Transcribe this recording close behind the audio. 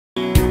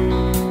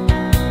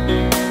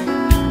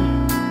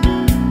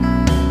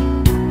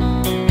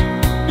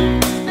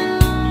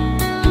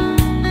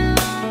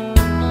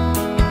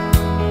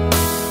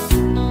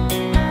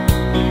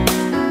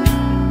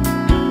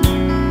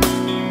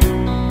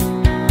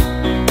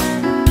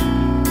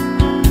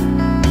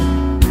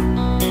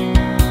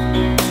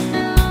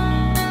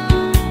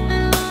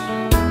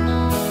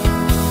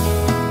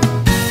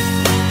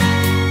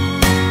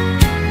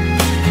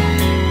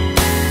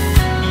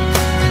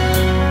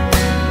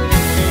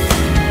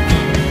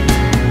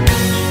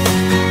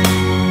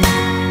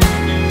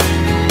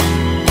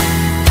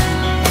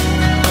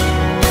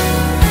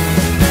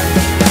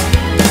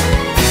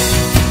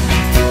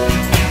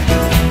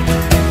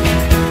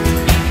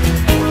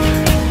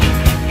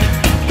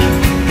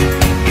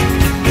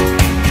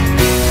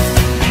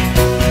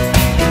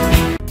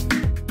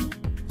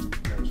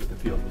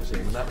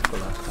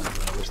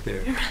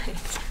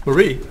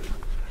Marie,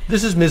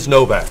 this is Ms.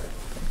 Novak.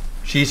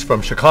 She's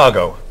from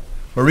Chicago.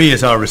 Marie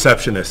is our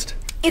receptionist.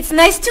 It's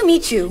nice to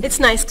meet you. It's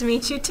nice to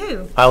meet you,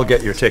 too. I'll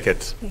get your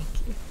tickets. Thank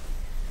you.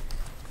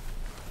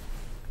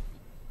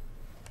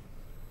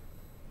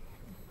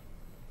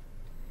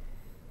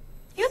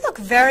 You look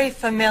very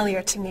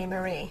familiar to me,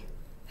 Marie.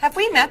 Have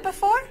we met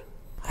before?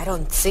 I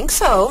don't think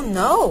so,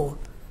 no.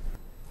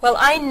 Well,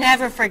 I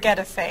never forget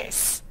a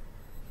face.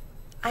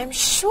 I'm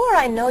sure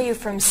I know you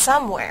from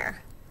somewhere.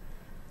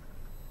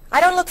 I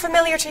don't look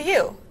familiar to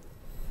you.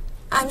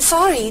 I'm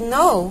sorry,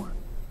 no.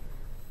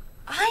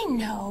 I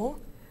know.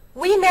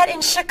 We met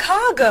in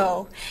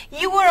Chicago.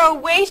 You were a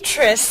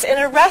waitress in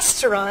a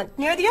restaurant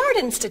near the Art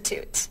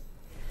Institute.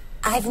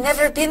 I've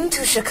never been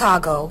to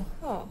Chicago.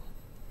 Oh.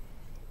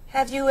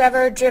 Have you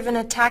ever driven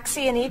a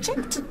taxi in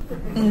Egypt?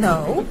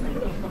 No.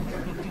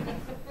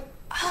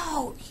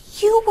 Oh,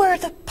 you were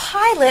the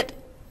pilot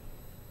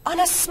on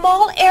a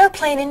small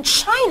airplane in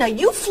China.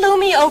 You flew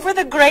me over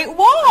the Great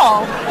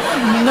Wall.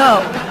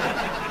 No.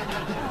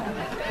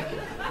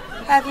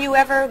 Have you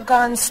ever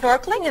gone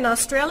snorkeling in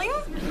Australia?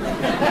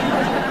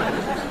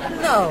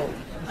 No.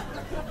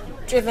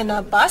 Driven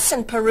a bus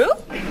in Peru?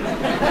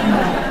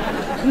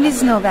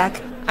 Ms.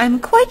 Novak, I'm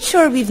quite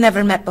sure we've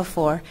never met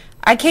before.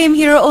 I came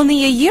here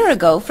only a year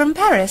ago from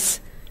Paris.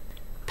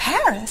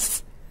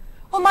 Paris?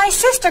 Well, my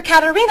sister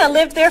Katerina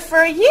lived there for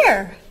a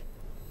year.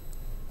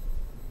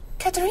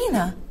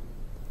 Katerina?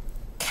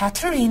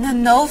 Katerina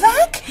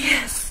Novak?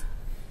 Yes.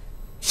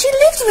 She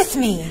lived with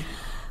me.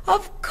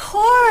 Of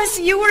course,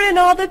 you were in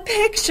all the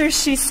pictures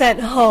she sent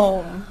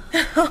home.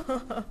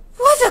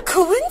 What a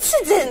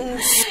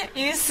coincidence.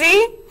 You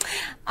see,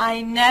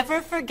 I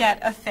never forget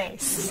a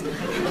face.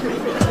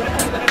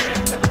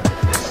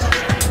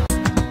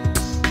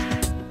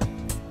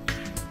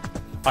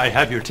 I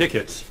have your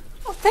tickets.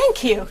 Oh,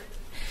 thank you.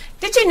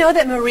 Did you know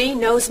that Marie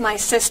knows my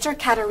sister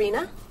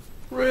Katerina?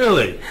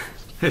 Really?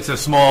 It's a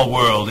small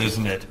world,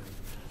 isn't it?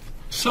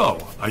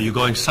 So, are you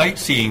going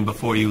sightseeing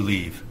before you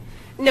leave?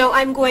 No,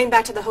 I'm going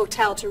back to the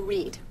hotel to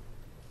read.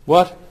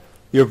 What?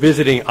 You're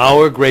visiting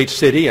our great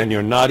city and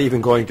you're not even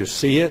going to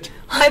see it?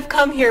 I've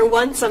come here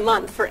once a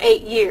month for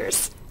 8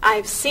 years.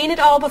 I've seen it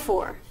all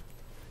before.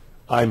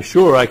 I'm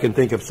sure I can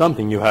think of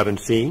something you haven't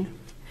seen.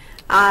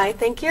 I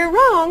think you're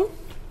wrong.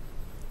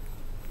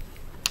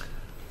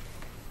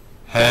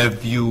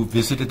 Have you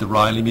visited the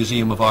Riley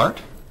Museum of Art?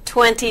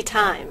 20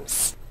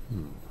 times.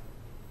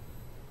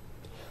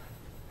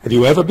 Have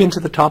you ever been to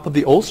the top of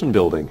the Olsen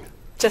building?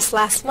 Just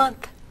last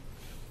month.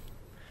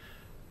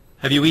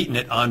 Have you eaten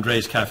at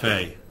Andre's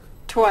Cafe?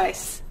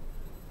 Twice.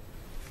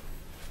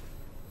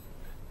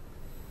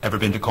 Ever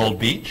been to Cold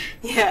Beach?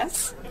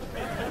 Yes.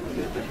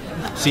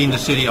 Seen the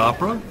City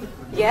Opera?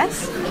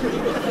 Yes.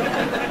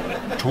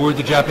 Toured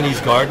the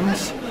Japanese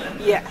gardens?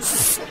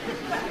 Yes.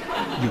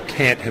 You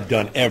can't have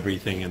done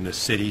everything in this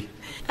city.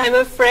 I'm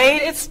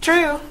afraid it's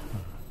true.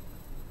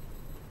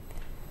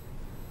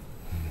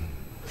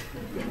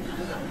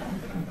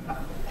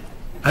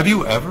 Have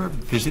you ever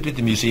visited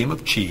the Museum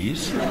of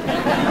Cheese?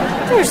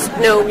 There's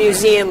no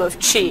museum of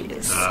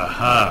cheese.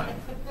 Aha.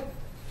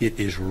 It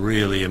is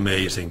really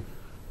amazing.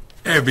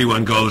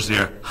 Everyone goes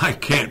there. I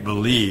can't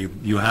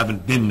believe you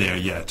haven't been there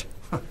yet.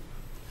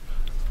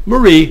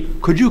 Marie,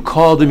 could you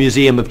call the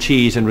Museum of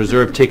Cheese and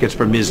reserve tickets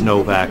for Ms.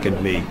 Novak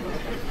and me?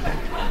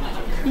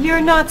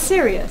 You're not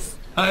serious.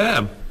 I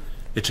am.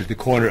 It's at the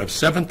corner of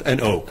 7th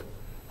and Oak.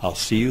 I'll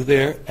see you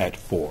there at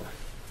 4.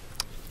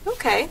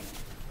 Okay.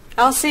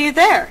 I'll see you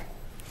there.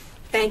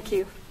 Thank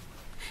you.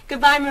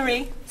 Goodbye,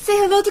 Marie. Say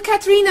hello to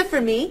Katerina for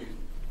me.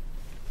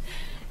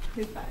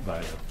 Goodbye.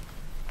 Bye.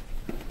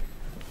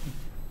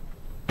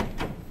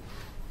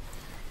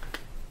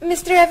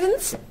 Mr.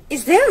 Evans,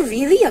 is there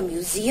really a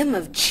museum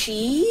of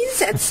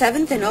cheese at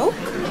 7th and Oak?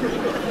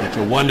 It's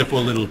a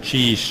wonderful little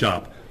cheese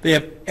shop. They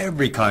have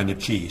every kind of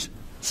cheese.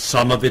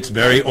 Some of it's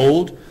very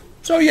old,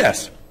 so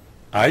yes,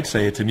 I'd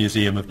say it's a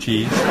museum of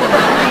cheese.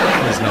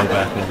 Ms.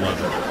 Novak will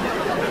love it.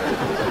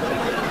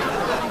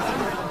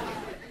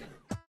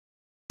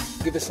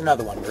 Give us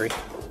another one, Marie.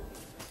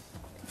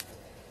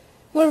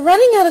 We're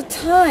running out of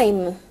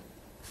time.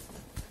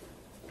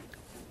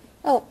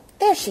 Oh,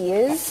 there she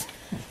is.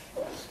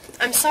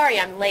 I'm sorry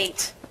I'm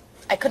late.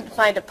 I couldn't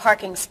find a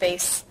parking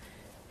space.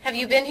 Have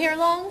you been here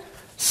long?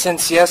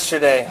 Since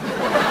yesterday,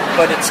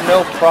 but it's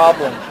no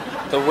problem.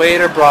 The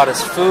waiter brought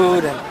us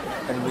food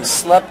and we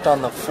slept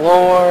on the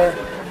floor.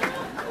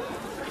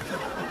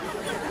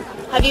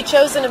 Have you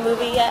chosen a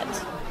movie yet?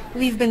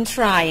 We've been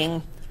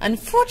trying.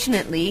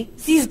 Unfortunately,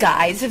 these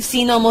guys have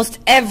seen almost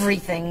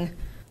everything.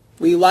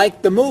 We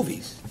like the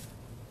movies.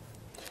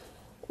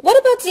 What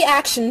about the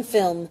action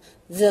film,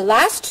 The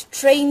Last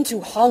Train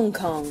to Hong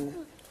Kong?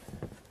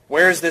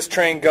 Where's this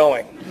train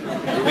going?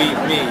 Believe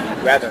me,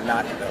 you'd rather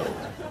not know.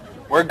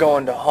 We're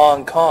going to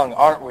Hong Kong,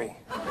 aren't we?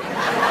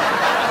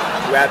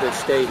 Rather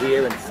stay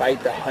here and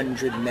fight the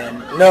 100 men?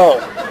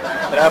 No,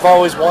 but I've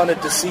always wanted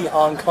to see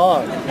Hong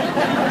Kong.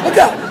 Look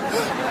out!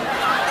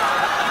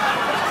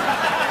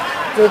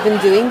 We've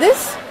been doing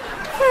this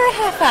For a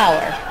half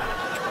hour.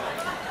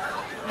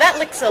 That That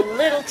looks a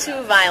little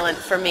too violent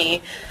for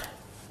me.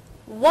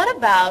 What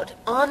about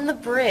On the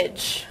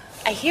Bridge?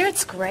 I hear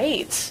it's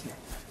great.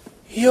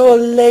 You're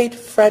late,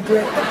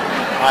 Frederick.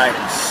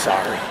 I'm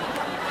sorry.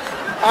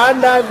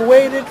 And I've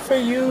waited for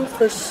you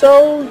for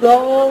so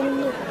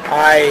long.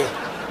 I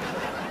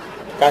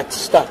got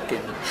stuck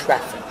in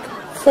traffic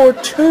for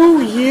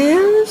 2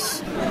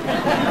 years.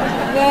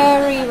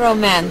 Very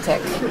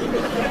romantic.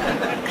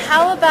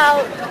 How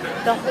about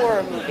the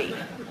horror movie,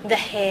 The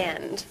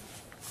Hand?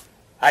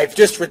 I've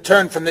just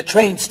returned from the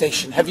train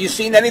station. Have you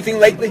seen anything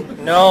lately?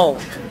 No.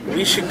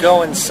 We should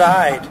go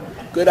inside.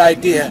 Good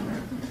idea.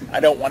 I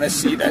don't want to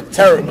see that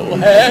terrible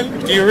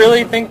hand. Do you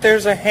really think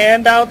there's a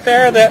hand out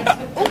there that...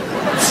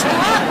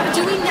 Stop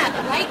doing that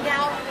right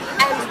now,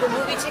 and the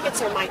movie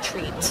tickets are my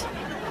treat.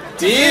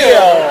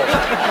 Deal!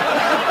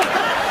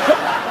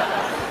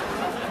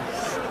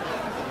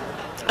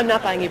 I'm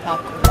not buying you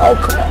popcorn. Oh,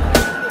 come on.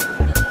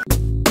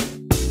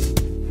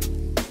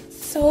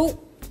 So,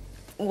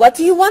 what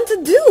do you want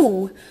to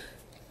do?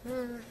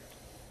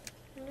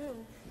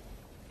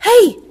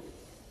 Hey!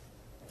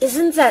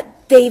 Isn't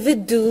that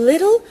David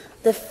Doolittle,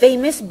 the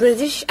famous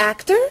British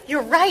actor?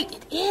 You're right,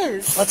 it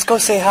is. Let's go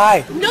say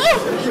hi. No!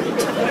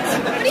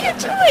 What are you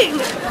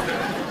doing?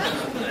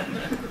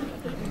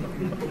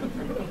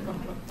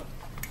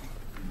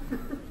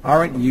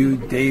 Aren't you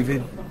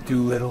David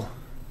Doolittle?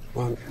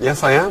 Well,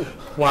 yes, I am.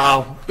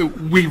 Wow,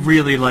 we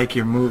really like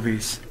your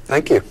movies.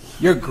 Thank you.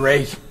 You're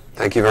great.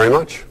 Thank you very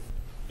much.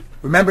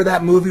 Remember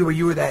that movie where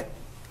you were that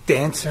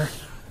dancer?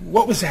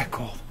 What was that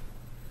called?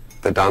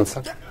 The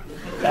dancer?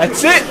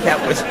 That's it!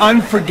 That was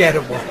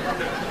unforgettable.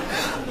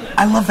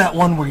 I love that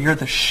one where you're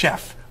the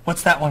chef.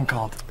 What's that one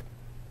called?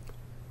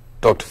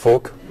 Dr.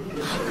 Fork?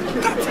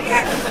 That's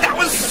it! That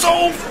was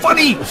so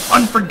funny!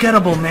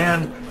 Unforgettable,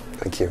 man.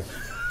 Thank you.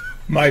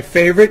 My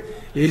favorite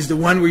is the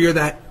one where you're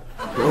that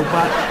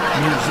robot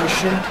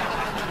musician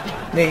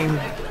named...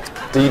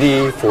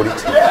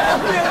 DD-42.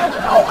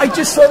 Yeah. Oh, I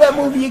just saw that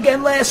movie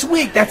again last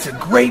week. That's a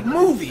great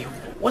movie.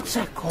 What's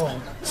that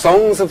called?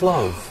 Songs of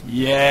Love.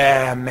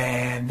 Yeah,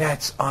 man,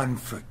 that's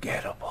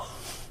unforgettable.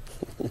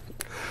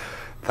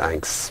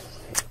 Thanks.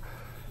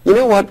 You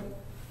know what?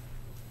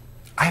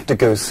 I have to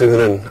go soon,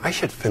 and I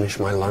should finish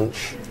my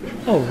lunch.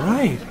 Oh,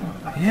 right.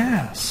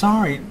 Yeah,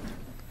 sorry.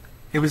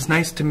 It was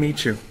nice to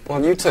meet you.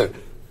 Well, you too.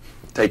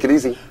 Take it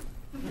easy.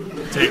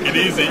 Take it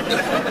easy.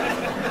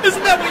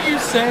 Isn't that what you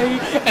say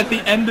at the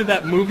end of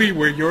that movie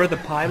where you're the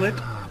pilot?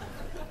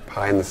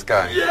 Pie in the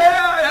sky. Yeah,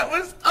 that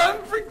was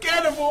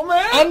unforgettable,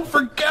 man.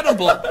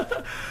 Unforgettable.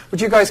 Would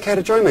you guys care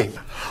to join me?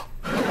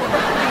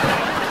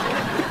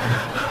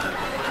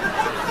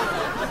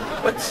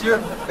 What's your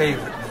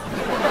favorite?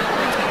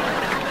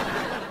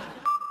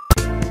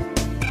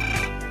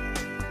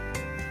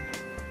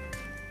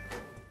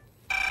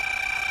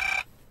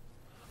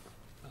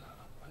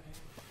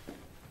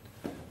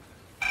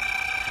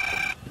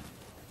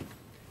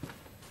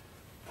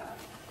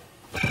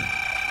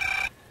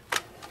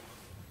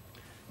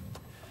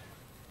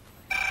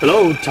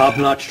 Hello,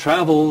 top-notch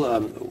travel.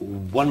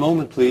 One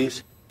moment,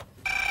 please.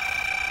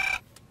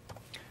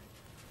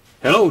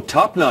 Hello,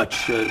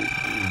 top-notch.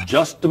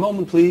 Just a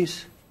moment,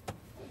 please.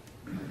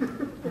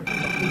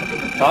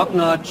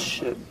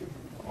 Top-notch.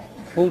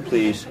 Hold,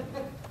 please.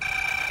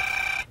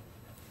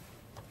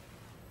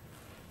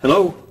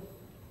 Hello?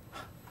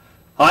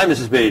 Hi,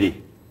 Mrs.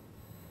 Beatty.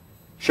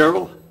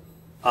 Cheryl?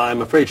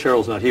 I'm afraid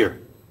Cheryl's not here.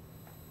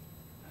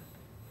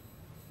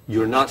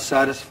 You're not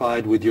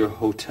satisfied with your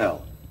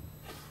hotel?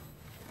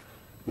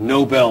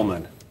 No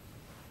bellman.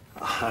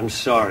 I'm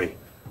sorry.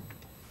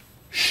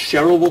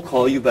 Cheryl will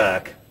call you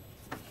back.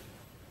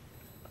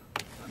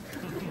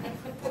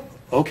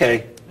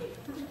 Okay.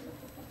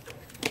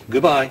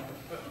 Goodbye.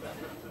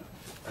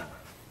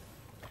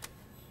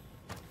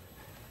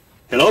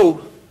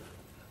 Hello?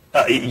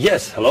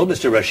 Yes, hello,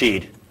 Mr.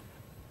 Rashid.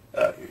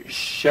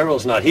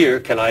 Cheryl's not here.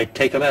 Can I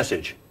take a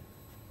message?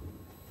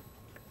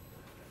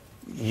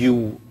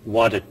 You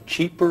want a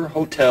cheaper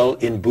hotel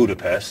in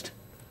Budapest?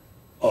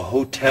 A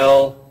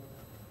hotel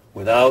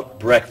without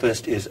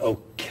breakfast is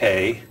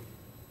okay.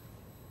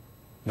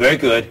 Very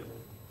good.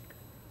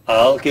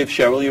 I'll give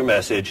Cheryl your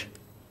message.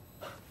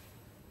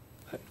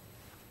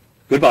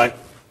 Goodbye.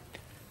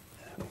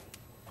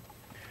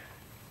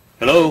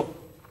 Hello?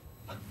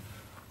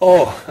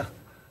 Oh,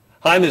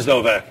 hi, Ms.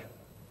 Novak.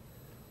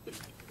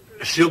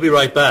 She'll be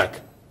right back.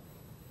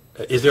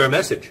 Is there a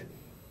message?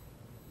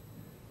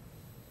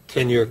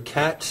 Can your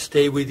cat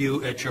stay with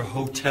you at your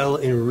hotel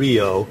in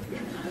Rio,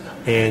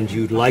 and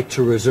you'd like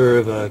to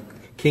reserve a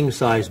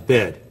king-size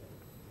bed?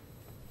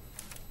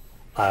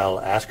 I'll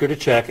ask her to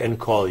check and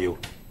call you.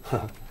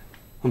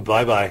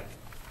 Bye-bye.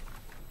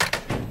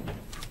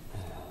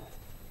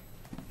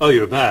 Oh,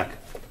 you're back.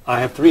 I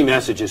have 3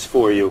 messages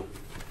for you.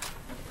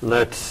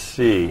 Let's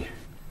see.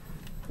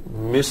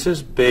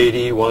 Mrs.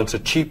 Beatty wants a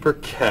cheaper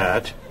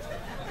cat.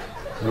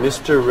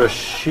 Mr.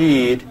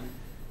 Rashid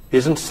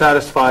isn't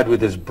satisfied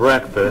with his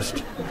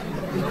breakfast.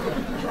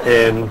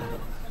 And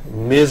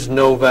Ms.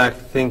 Novak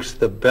thinks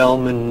the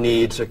bellman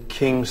needs a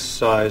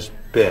king-size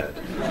bed.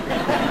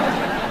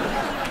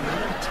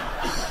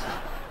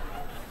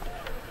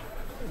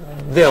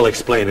 They'll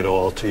explain it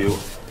all to you.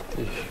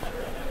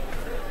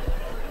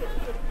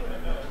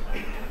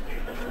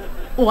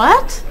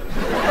 What?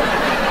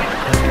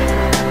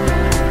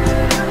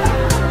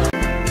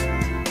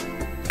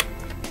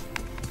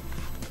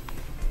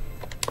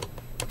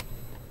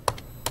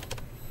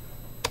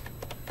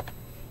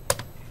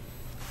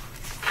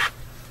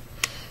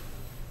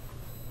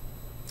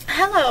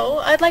 Hello,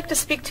 I'd like to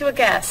speak to a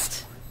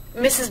guest.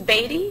 Mrs.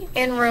 Beatty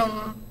in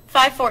room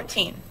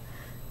 514.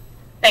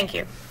 Thank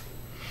you.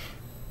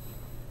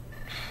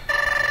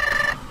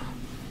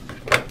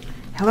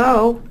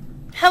 Hello?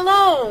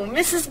 Hello,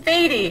 Mrs.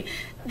 Beatty.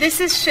 This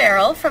is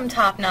Cheryl from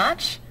Top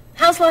Notch.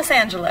 How's Los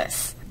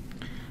Angeles?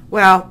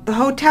 Well, the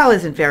hotel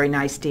isn't very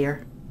nice,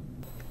 dear.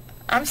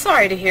 I'm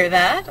sorry to hear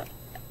that.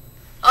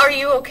 Are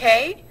you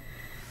okay?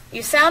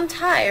 You sound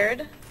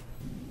tired.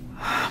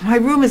 My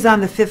room is on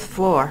the 5th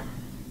floor.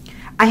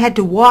 I had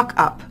to walk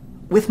up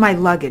with my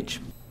luggage.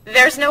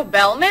 There's no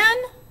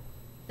bellman?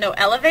 No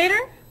elevator?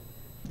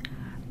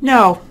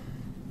 No.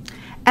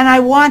 And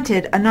I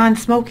wanted a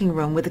non-smoking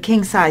room with a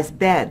king-size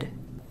bed.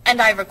 And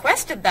I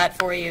requested that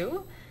for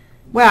you.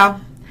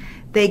 Well,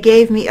 they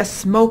gave me a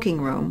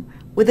smoking room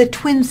with a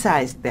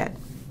twin-sized bed.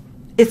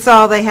 It's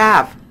all they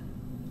have.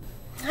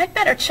 I'd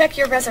better check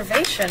your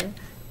reservation.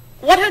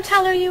 What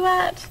hotel are you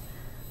at?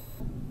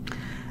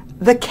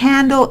 The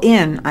Candle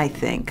Inn, I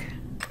think.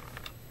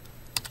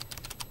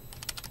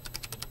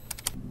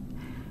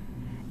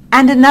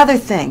 And another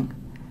thing.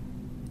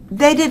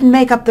 They didn't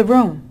make up the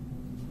room.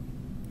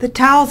 The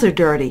towels are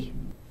dirty.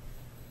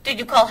 Did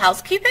you call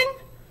housekeeping?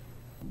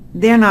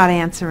 They're not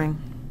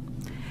answering.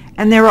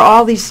 And there are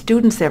all these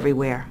students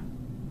everywhere.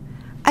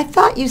 I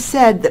thought you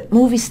said that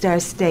movie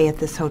stars stay at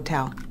this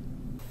hotel.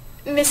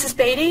 Mrs.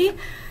 Beatty,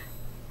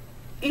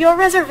 your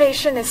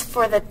reservation is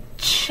for the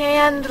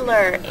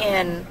Chandler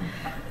Inn.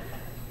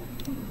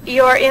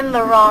 You're in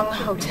the wrong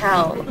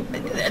hotel.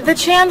 The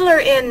Chandler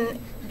Inn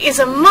is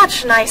a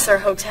much nicer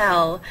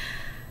hotel.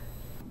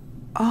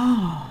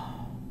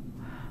 Oh.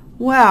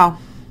 Well,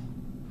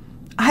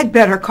 I'd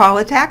better call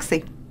a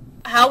taxi.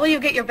 How will you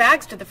get your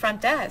bags to the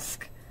front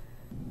desk?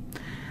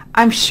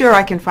 I'm sure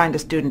I can find a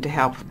student to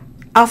help.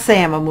 I'll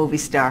say I'm a movie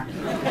star.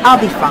 I'll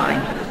be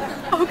fine.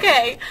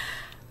 Okay.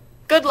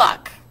 Good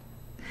luck.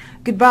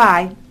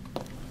 Goodbye.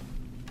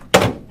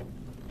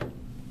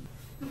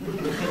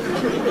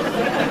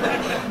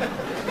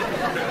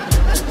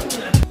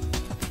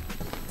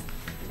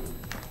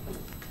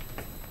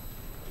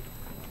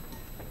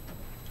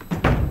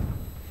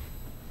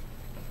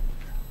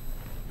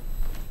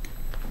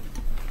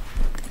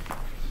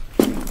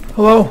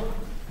 Hello?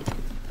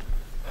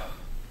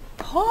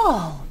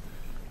 Paul,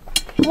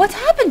 what's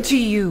happened to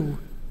you?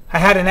 I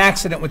had an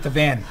accident with the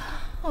van.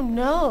 Oh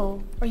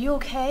no. Are you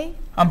okay?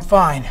 I'm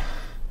fine.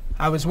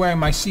 I was wearing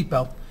my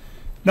seatbelt.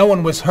 No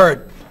one was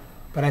hurt,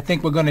 but I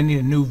think we're going to need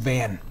a new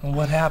van. Well,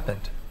 what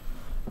happened?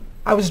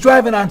 I was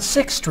driving on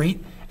 6th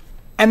Street,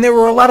 and there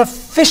were a lot of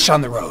fish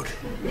on the road.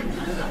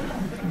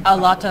 A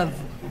lot of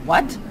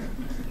what?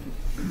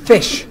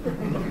 Fish.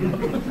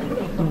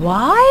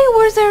 Why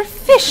were there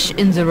fish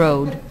in the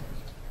road?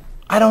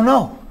 I don't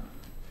know.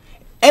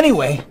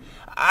 Anyway,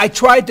 I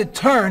tried to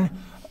turn,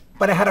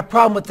 but I had a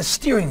problem with the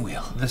steering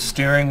wheel. The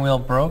steering wheel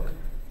broke?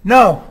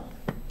 No.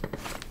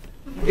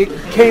 It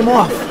came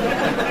off.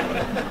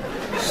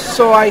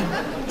 So I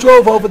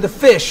drove over the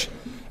fish.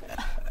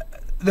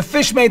 The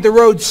fish made the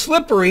road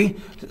slippery,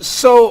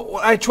 so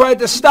when I tried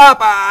to stop,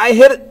 I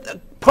hit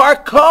a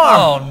parked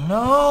car. Oh,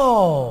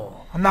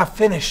 no. I'm not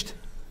finished.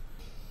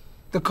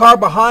 The car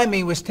behind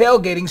me was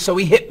tailgating, so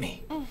he hit me.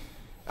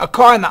 A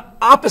car on the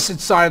opposite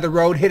side of the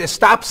road hit a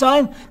stop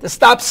sign. The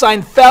stop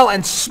sign fell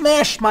and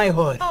smashed my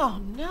hood. Oh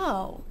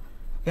no.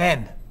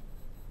 Then,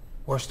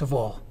 worst of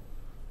all,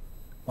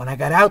 when I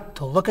got out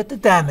to look at the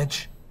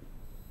damage,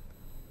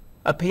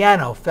 a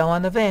piano fell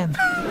on the van.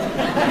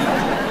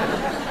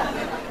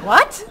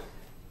 What?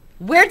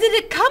 Where did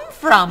it come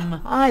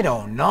from? I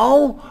don't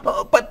know,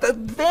 but the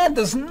van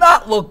does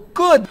not look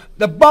good.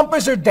 The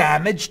bumpers are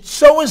damaged,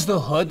 so is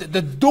the hood,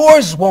 the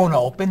doors won't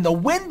open, the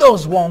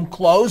windows won't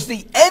close,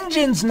 the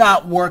engine's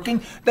not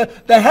working, the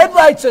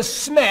headlights are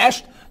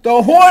smashed,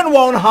 the horn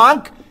won't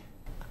honk,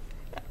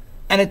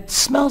 and it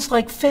smells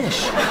like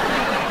fish.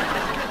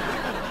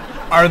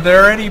 Are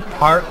there any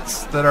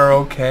parts that are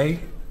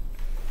okay?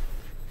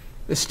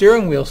 The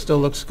steering wheel still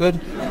looks good.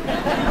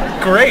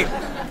 Great.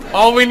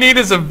 All we need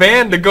is a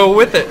van to go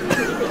with it.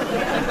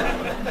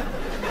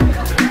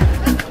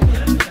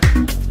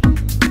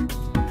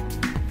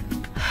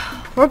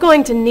 We're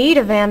going to need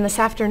a van this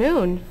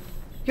afternoon.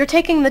 You're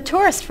taking the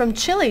tourist from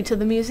Chile to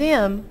the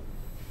museum.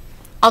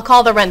 I'll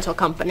call the rental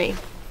company.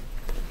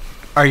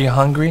 Are you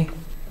hungry?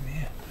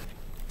 Yeah.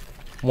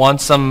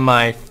 Want some of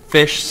my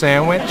fish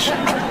sandwich?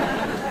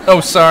 Oh,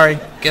 sorry.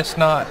 Guess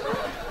not.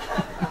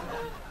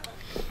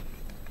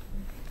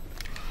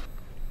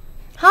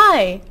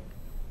 Hi.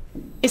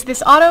 Is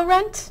this auto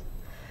rent?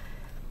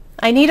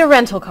 I need a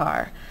rental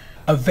car.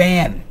 A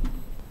van.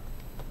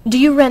 Do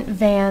you rent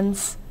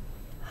vans?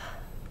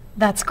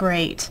 That's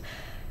great.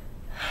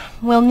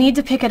 We'll need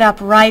to pick it up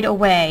right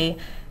away.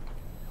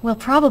 We'll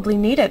probably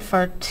need it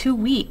for 2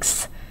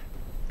 weeks.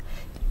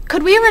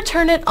 Could we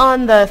return it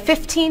on the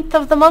 15th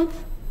of the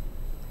month?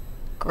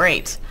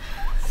 Great.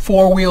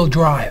 4-wheel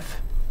drive.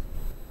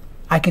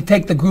 I could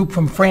take the group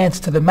from France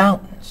to the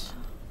mountains.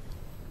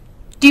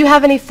 Do you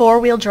have any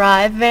 4-wheel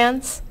drive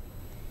vans?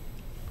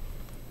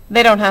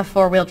 They don't have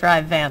 4-wheel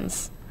drive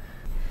vans.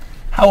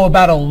 How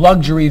about a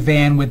luxury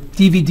van with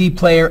DVD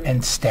player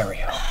and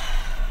stereo?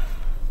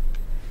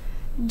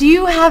 Do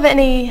you have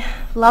any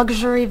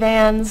luxury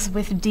vans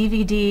with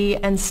DVD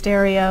and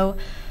stereo?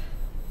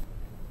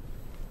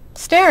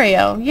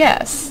 Stereo,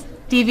 yes.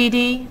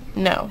 DVD,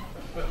 no.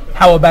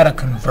 How about a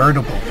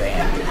convertible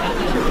van?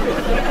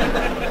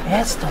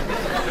 Ask them.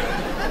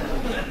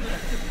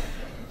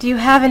 Do you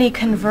have any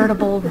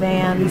convertible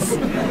vans?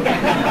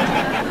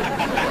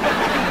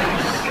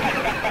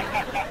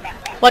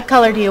 What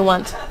color do you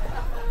want?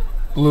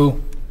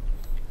 Blue.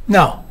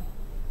 No.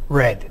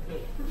 Red.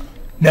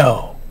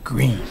 No.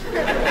 Green.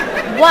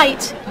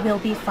 White will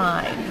be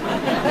fine.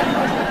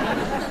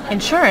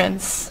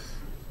 Insurance?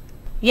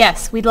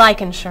 Yes, we'd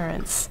like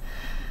insurance.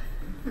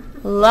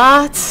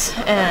 Lots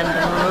and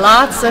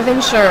lots of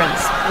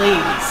insurance,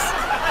 please.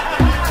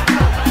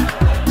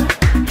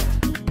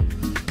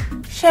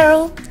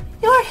 Cheryl,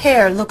 your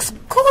hair looks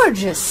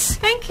gorgeous.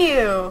 Thank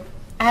you.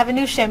 I have a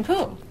new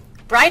shampoo.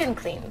 Bright and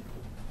clean.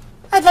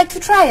 I'd like to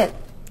try it.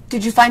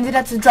 Did you find it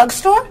at the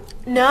drugstore?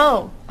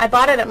 No, I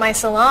bought it at my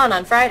salon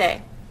on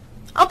Friday.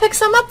 I'll pick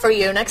some up for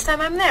you next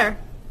time I'm there.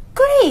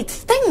 Great,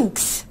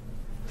 thanks.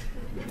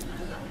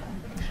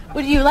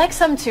 Would you like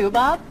some too,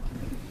 Bob?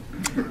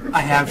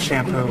 I have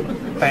shampoo.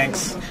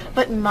 Thanks.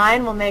 But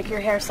mine will make your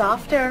hair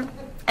softer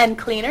and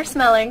cleaner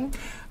smelling.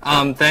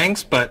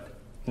 Thanks, but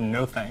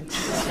no thanks.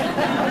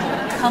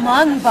 Come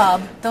on,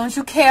 Bob. Don't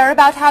you care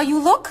about how you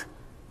look?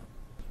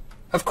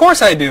 Of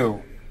course I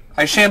do.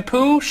 I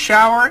shampoo,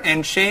 shower,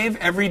 and shave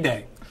every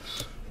day.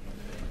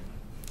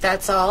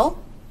 That's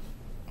all?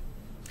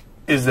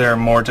 Is there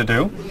more to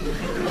do?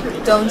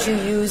 Don't you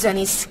use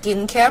any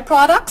skincare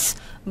products?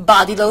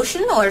 Body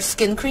lotion or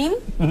skin cream?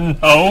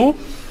 No.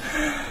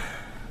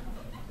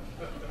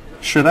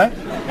 Should I?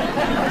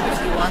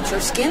 If you want your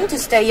skin to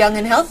stay young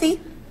and healthy.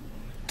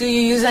 Do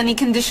you use any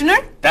conditioner?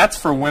 That's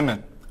for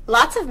women.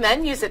 Lots of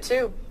men use it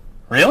too.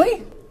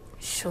 Really?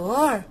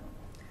 Sure.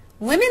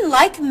 Women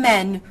like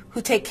men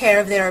who take care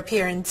of their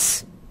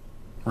appearance.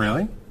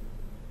 Really?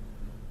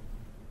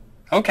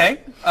 Okay.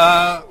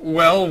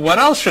 Well, what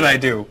else should I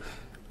do?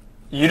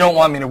 You don't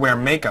want me to wear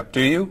makeup, do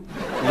you?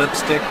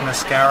 Lipstick,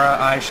 mascara,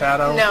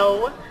 eyeshadow?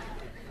 No.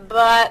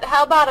 But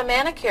how about a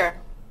manicure?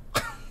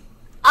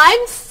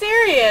 I'm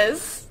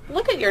serious.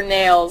 Look at your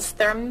nails.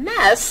 They're a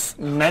mess.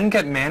 Men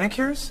get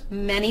manicures?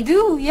 Many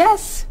do,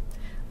 yes.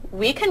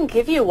 We can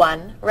give you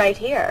one right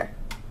here.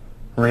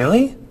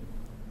 Really?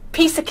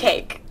 Piece of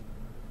cake.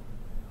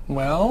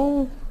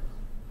 Well...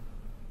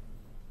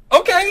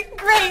 Okay.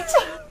 Great.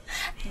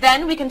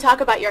 Then we can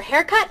talk about your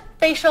haircut,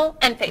 facial,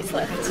 and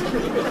facelift.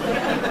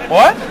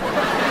 What?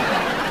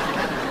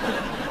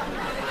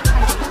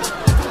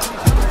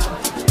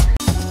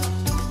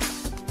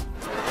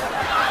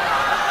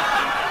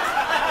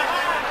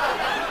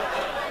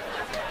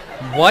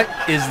 What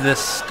is this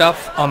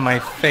stuff on my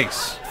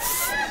face?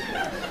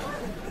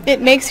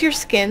 It makes your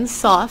skin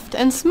soft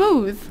and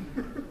smooth.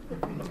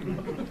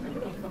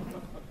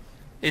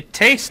 It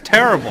tastes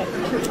terrible.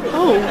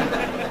 Oh.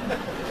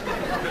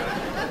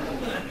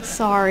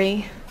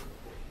 Sorry.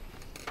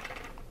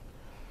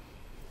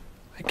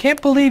 I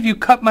can't believe you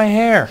cut my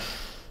hair.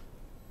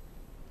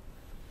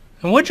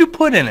 And what'd you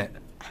put in it?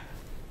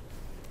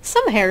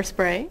 Some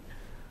hairspray.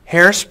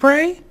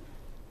 Hairspray?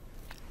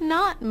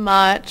 Not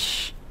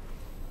much.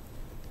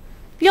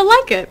 You'll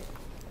like it.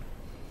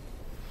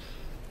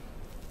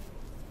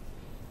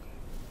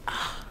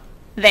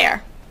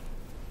 There.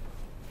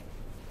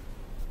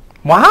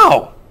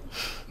 Wow!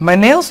 My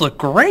nails look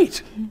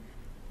great.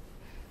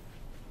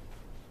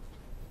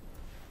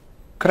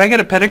 Could I get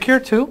a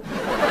pedicure too?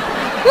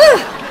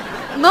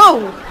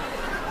 No.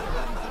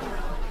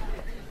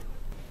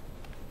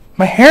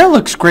 My hair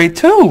looks great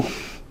too.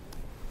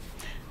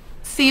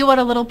 See what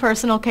a little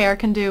personal care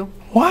can do.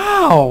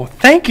 Wow!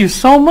 Thank you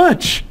so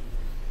much.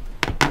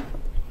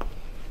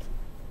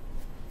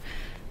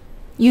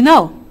 You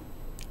know,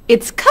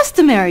 it's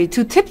customary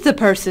to tip the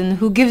person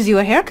who gives you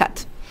a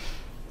haircut.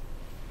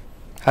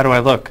 How do I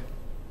look?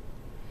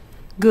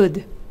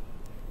 Good.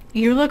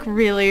 You look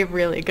really,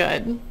 really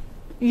good.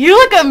 You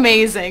look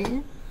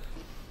amazing.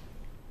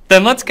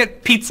 Then let's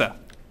get pizza.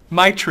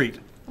 My treat.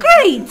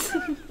 Great!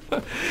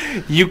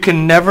 You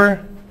can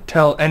never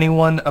tell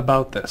anyone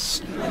about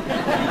this.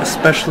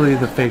 Especially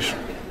the facial.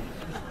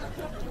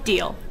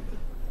 Deal.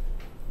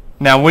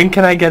 Now when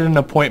can I get an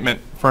appointment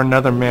for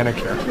another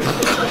manicure?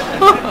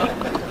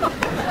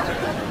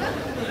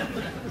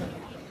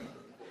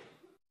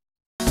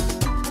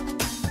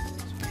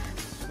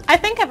 I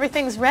think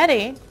everything's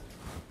ready.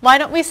 Why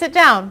don't we sit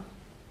down?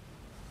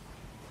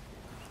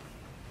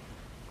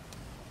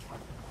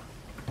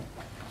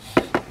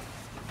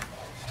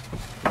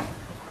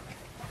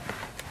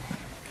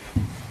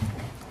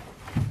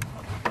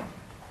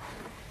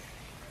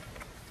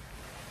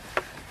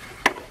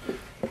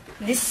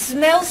 This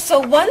smells so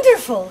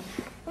wonderful.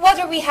 What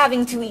are we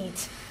having to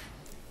eat?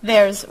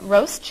 There's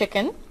roast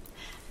chicken,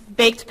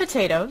 baked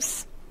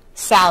potatoes,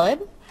 salad,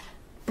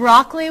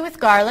 broccoli with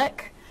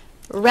garlic,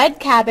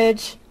 red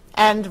cabbage,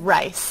 and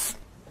rice.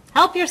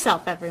 Help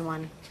yourself,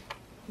 everyone.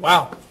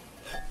 Wow.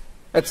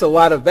 That's a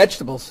lot of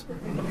vegetables.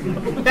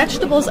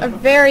 Vegetables are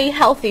very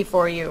healthy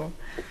for you.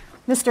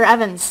 Mr.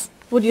 Evans,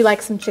 would you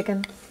like some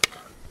chicken?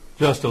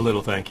 Just a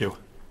little, thank you.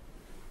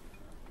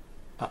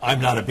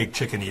 I'm not a big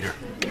chicken eater.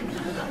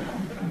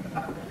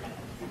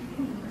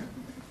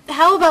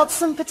 How about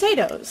some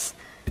potatoes?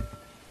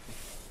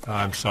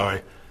 I'm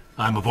sorry.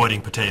 I'm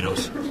avoiding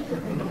potatoes.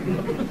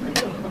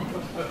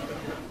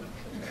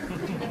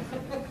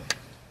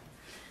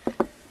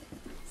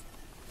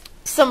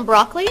 Some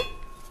broccoli?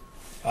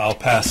 I'll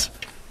pass.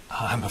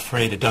 I'm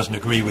afraid it doesn't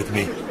agree with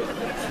me.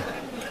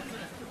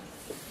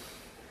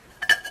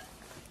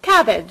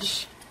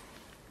 Cabbage.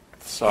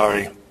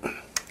 Sorry.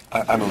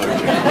 I'm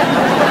allergic.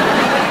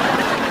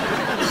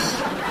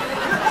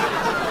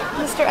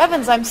 Mr.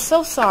 Evans, I'm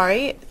so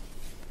sorry.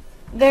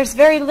 There's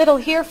very little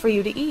here for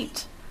you to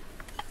eat.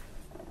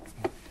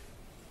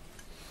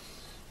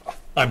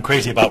 I'm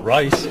crazy about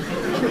rice.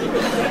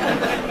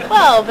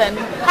 Well, then,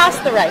 pass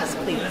the rice,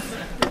 please.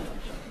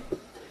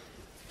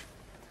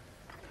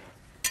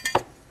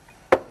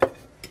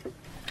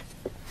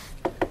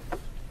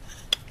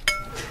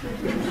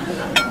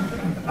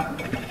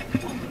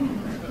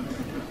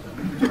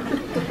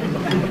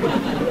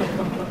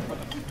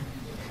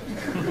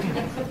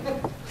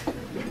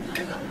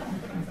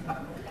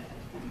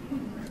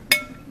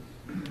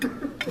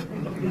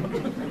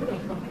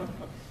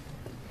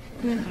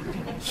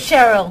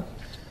 Cheryl,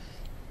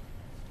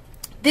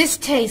 this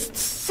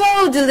tastes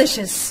so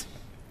delicious.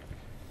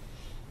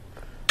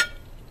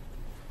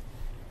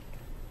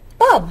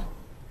 Bob,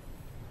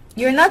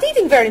 you're not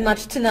eating very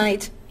much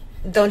tonight.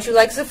 Don't you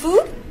like the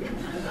food?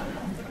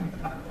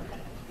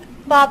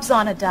 Bob's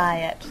on a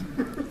diet.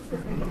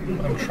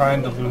 I'm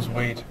trying to lose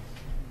weight.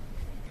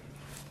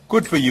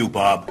 Good for you,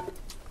 Bob.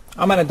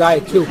 I'm on a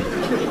diet too.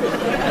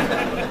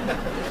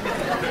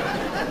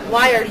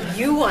 Why are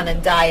you on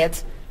a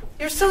diet?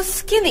 You're so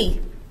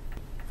skinny.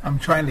 I'm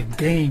trying to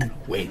gain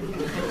weight.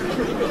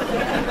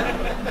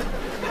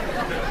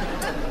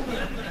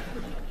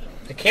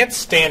 I can't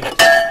stand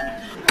it.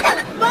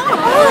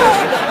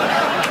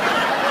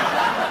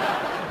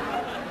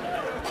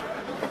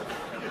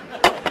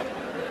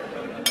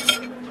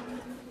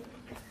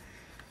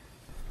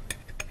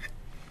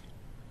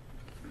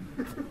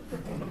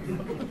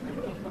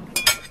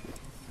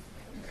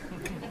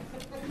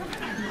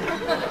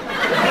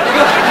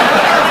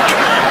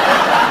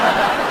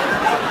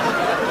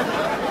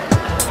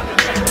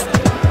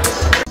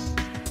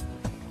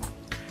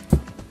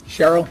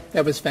 Cheryl,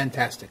 that was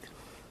fantastic.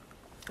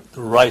 The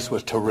rice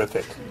was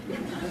terrific.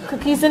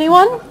 Cookies,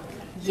 anyone?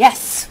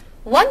 Yes.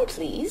 One,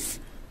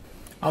 please.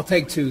 I'll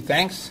take 2,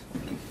 thanks.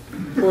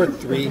 Or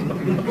 3. Or 4.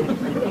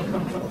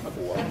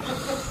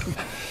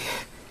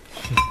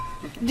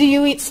 Do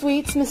you eat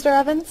sweets, Mr.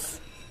 Evans?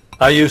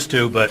 I used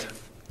to, but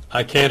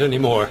I can't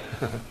anymore.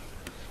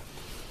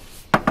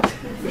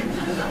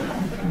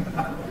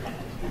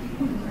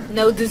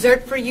 No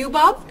dessert for you,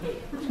 Bob?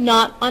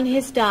 Not on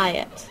his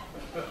diet.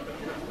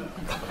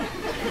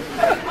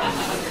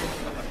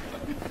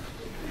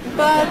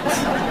 But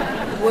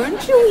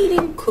weren't you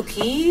eating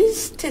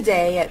cookies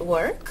today at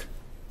work?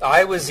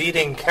 I was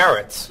eating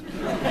carrots.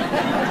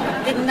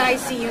 Didn't I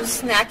see you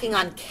snacking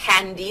on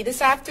candy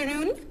this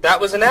afternoon? That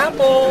was an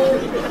apple.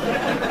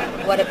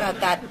 What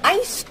about that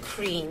ice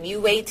cream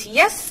you ate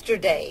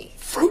yesterday?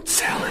 Fruit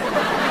salad.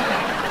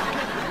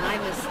 My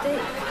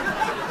mistake.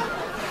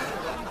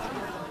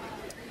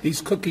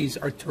 These cookies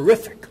are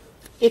terrific.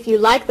 If you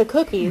like the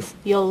cookies,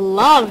 you'll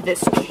love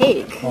this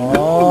cake.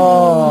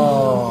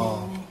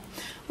 Oh.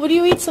 Would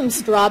you eat some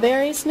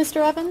strawberries, Mr.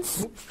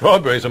 Evans?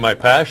 Strawberries are my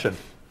passion.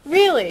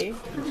 Really?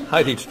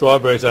 I'd eat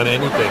strawberries on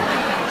anything.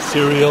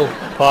 Cereal,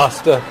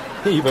 pasta,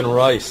 even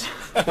rice.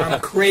 I'm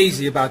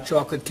crazy about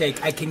chocolate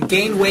cake. I can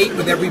gain weight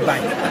with every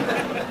bite.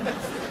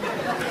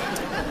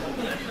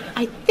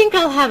 I think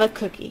I'll have a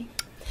cookie.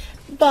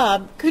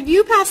 Bob, could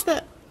you pass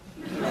the...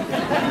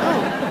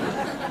 Oh.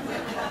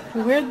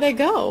 Where'd they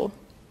go?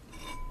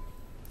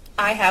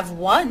 I have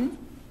 1.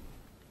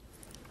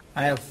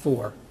 I have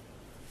 4.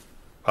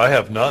 I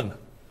have none.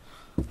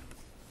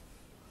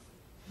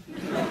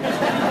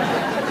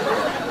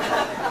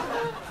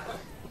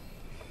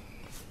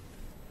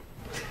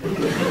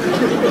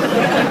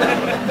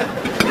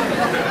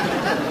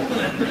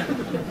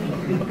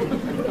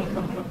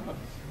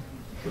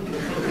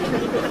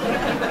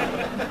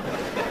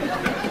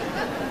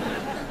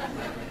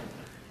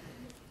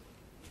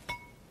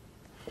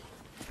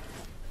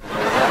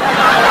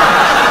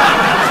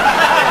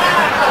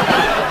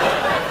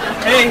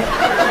 Hey,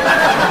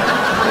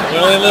 you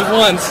only live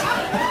once.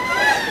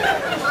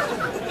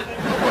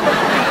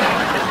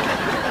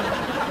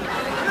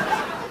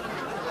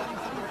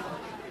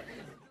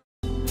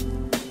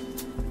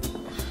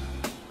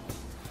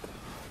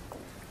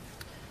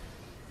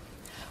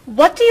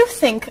 What do you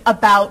think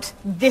about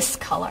this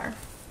color?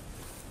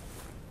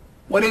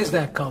 What is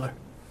that color?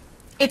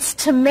 It's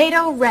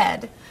tomato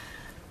red.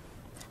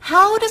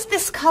 How does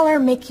this color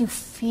make you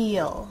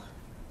feel?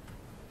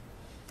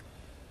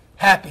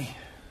 Happy.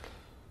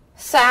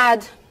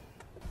 Sad.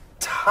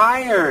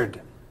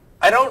 Tired.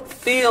 I don't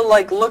feel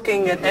like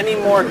looking at any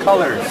more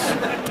colors.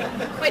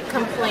 Quit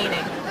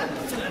complaining.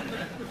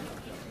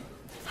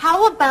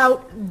 How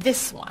about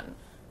this one?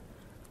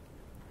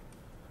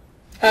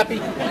 Happy.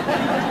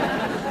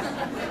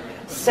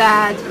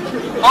 Sad.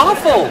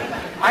 Awful.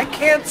 I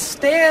can't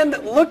stand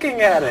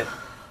looking at it.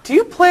 Do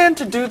you plan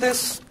to do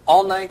this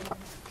all night?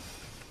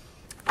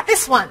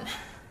 This one.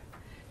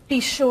 Be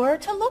sure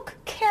to look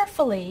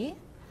carefully.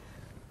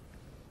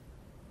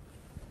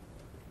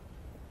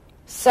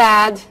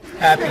 Sad.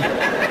 Happy.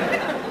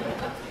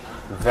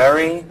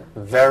 Very,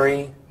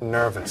 very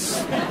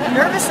nervous.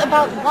 Nervous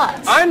about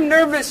what? I'm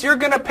nervous you're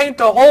going to paint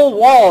the whole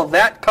wall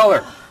that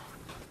color.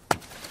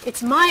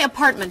 It's my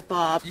apartment,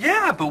 Bob.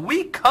 Yeah, but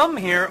we come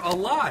here a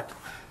lot.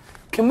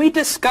 Can we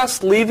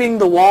discuss leaving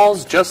the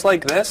walls just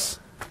like this?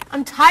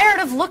 I'm tired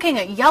of looking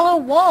at yellow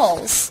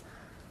walls.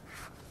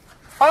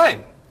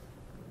 Fine.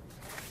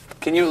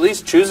 Can you at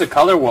least choose a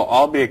color we'll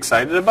all be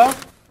excited about?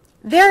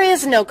 There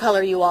is no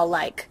color you all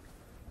like.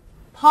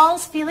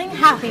 Paul's feeling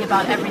happy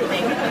about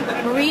everything.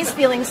 Marie's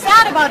feeling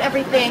sad about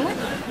everything.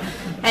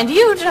 And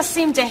you just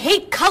seem to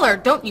hate color,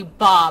 don't you,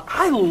 Bob?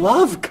 I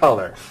love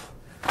color.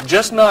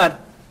 Just not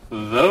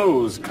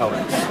those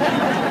colors.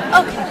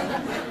 Okay.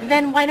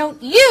 Then why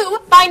don't you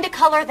find a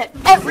color that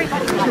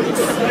everybody likes?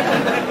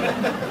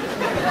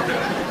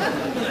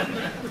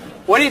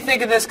 What do you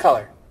think of this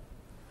color?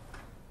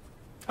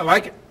 I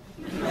like it.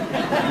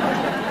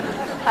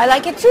 I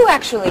like it too,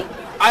 actually.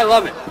 I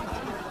love it.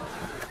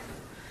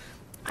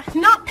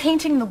 I'm not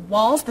painting the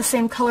walls the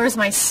same color as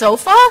my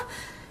sofa.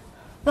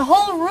 The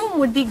whole room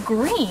would be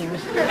green.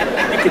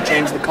 You could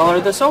change the color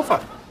of the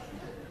sofa.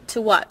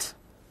 To what?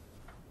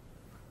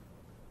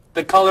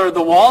 The color of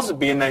the walls would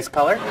be a nice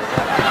color.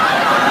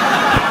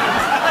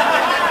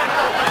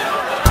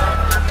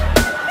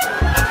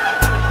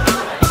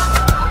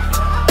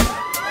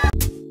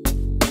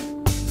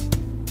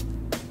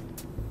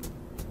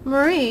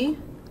 Marie,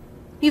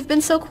 you've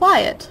been so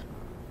quiet.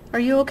 Are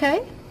you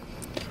okay?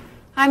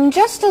 I'm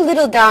just a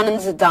little down in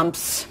the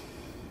dumps.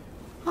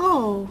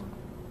 Oh,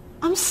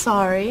 I'm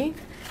sorry.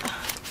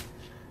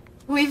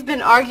 We've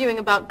been arguing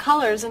about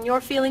colors and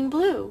you're feeling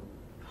blue.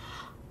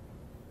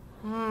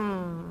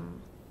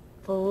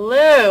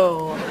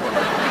 Blue.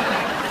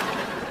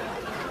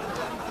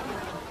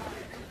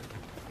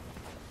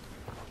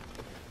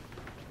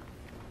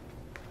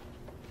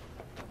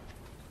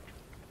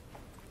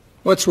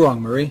 What's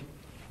wrong, Marie?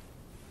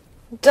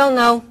 Don't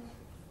know.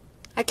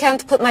 I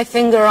can't put my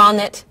finger on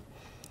it.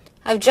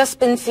 I've just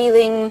been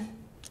feeling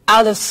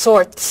out of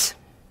sorts.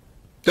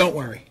 Don't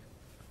worry.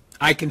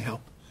 I can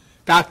help.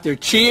 Dr.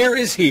 Cheer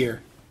is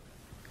here.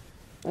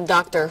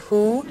 Doctor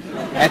who?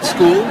 At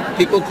school,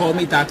 people call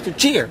me Dr.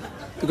 Cheer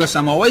because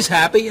I'm always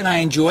happy and I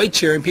enjoy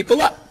cheering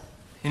people up.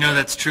 You know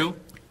that's true.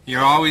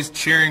 You're always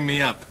cheering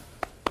me up.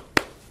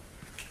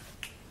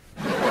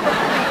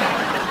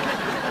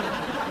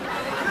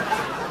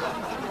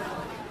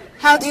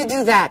 How do you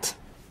do that?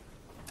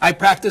 I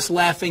practice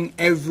laughing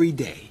every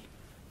day.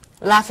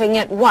 Laughing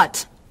at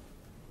what?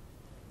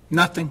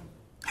 Nothing.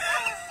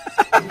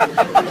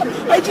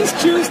 I just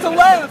choose to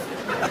laugh.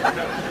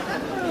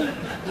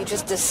 You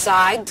just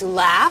decide to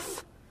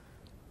laugh?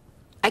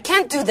 I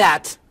can't do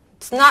that.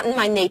 It's not in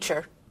my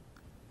nature.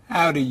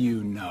 How do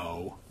you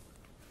know?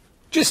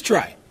 Just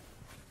try.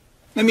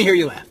 Let me hear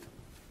you laugh.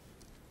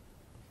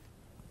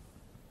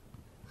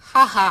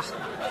 Ha ha.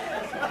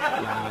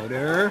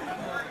 Louder.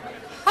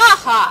 Ha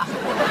ha.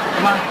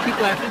 Come on, keep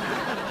laughing.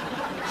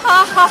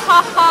 Ha ha ha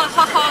ha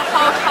ha ha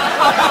ha.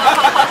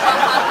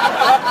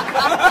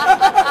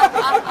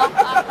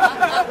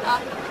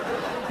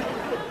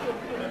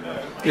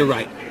 You're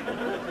right.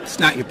 It's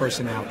not your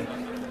personality.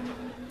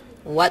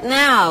 What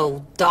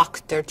now,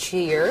 Dr.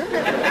 Cheer?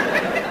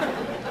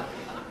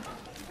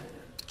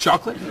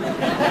 Chocolate?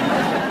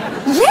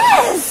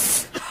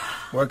 Yes!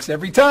 Works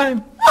every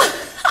time.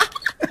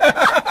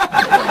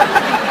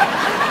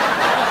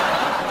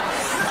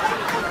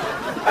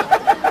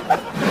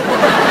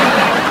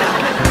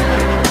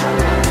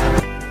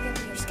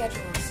 Your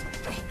schedules.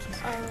 Thank you.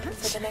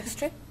 For the next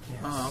trip?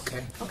 Oh,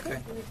 okay. Okay.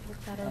 Let me look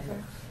that over.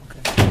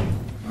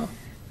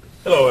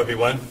 Hello,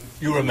 everyone.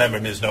 You remember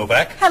Ms.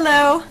 Novak?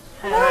 Hello.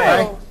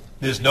 Hello.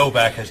 Ms.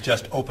 Novak has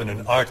just opened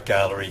an art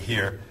gallery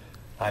here.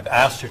 I've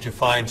asked her to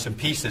find some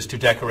pieces to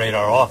decorate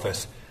our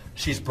office.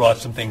 She's brought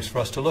some things for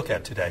us to look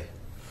at today.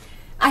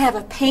 I have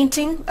a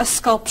painting, a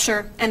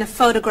sculpture, and a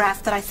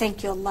photograph that I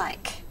think you'll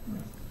like.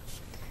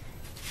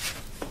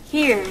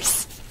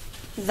 Here's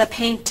the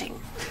painting.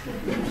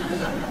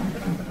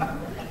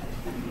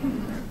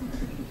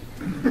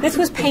 This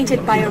was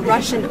painted by a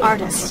Russian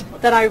artist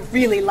that I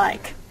really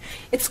like.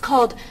 It's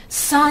called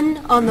Sun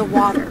on the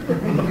Water.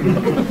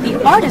 The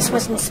artist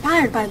was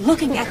inspired by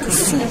looking at the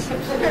sea.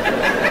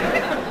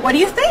 What do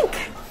you think?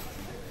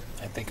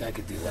 I think think I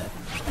could do that.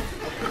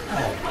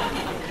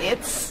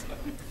 It's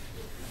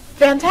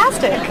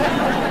fantastic.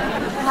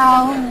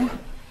 How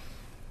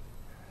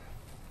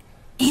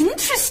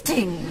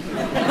interesting.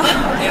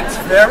 It's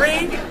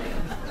very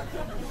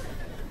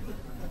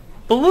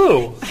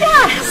blue.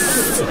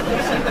 Yes.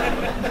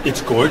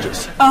 It's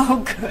gorgeous.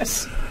 Oh, good.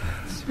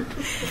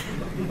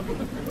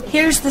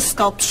 Here's the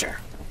sculpture.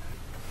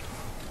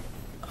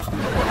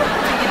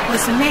 It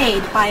was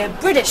made by a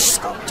British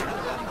sculptor.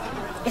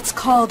 It's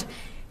called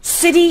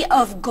City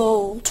of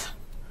Gold.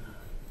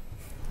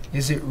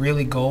 Is it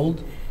really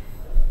gold?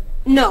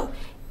 No,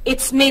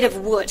 it's made of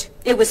wood.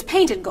 It was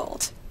painted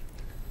gold.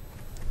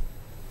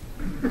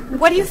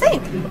 What do you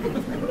think?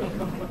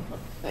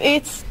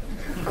 It's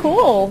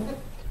cool.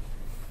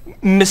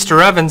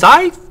 Mr. Evans,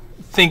 I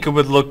think it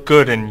would look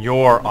good in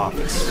your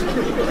office.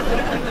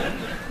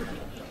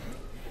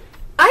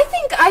 I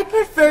think I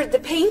preferred the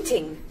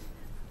painting.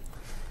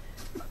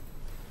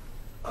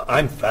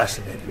 I'm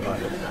fascinated by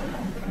it.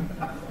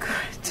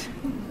 Good.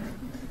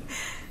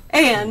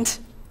 And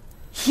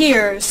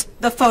here's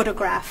the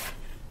photograph.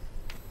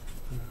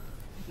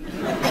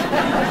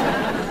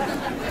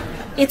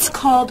 It's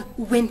called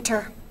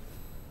Winter.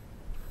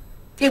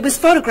 It was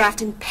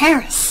photographed in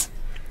Paris.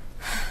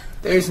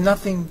 There's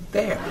nothing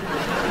there.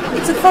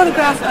 It's a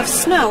photograph of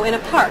snow in a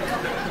park.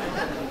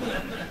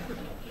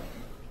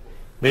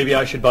 Maybe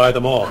I should buy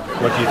them all.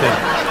 What do you think?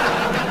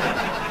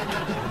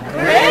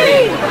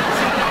 Great!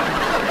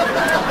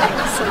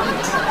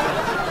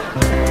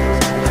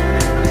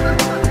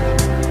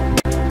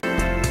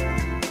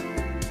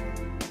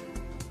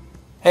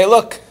 Hey,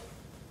 look.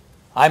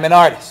 I'm an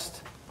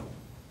artist.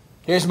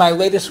 Here's my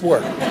latest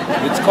work.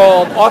 It's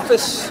called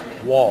Office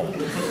Walls.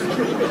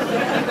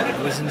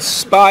 It was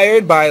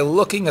inspired by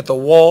looking at the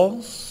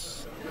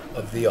walls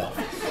of the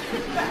office.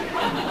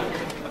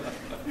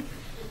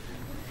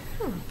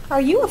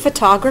 Are you a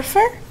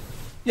photographer?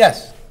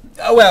 Yes.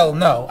 Well,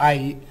 no.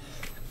 I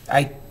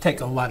take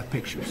a lot of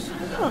pictures.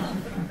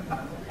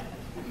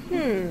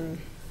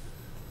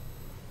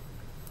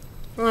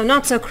 Well, I'm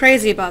not so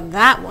crazy about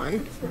that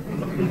one.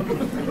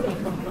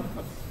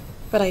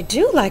 But I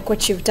do like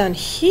what you've done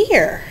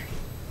here.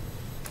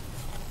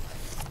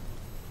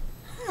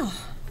 Oh,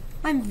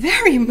 I'm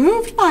very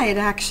moved by it,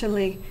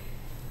 actually.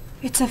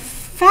 It's a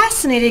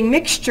fascinating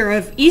mixture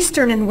of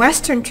Eastern and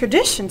Western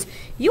traditions.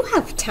 You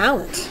have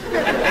talent.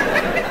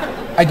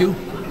 I do.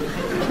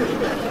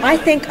 I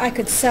think I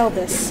could sell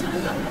this.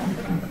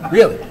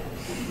 Really?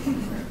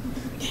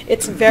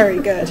 It's very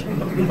good.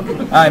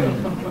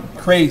 I'm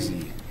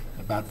crazy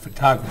about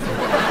photography.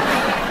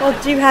 Well,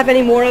 do you have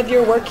any more of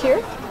your work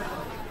here?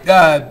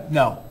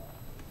 No.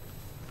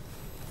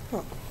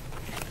 Oh.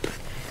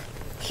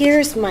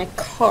 Here's my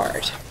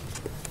card.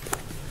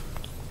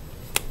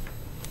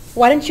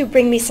 Why don't you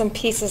bring me some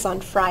pieces on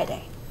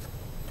Friday?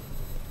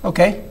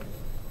 Okay.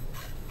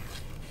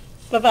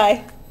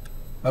 Bye-bye.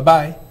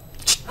 Bye-bye.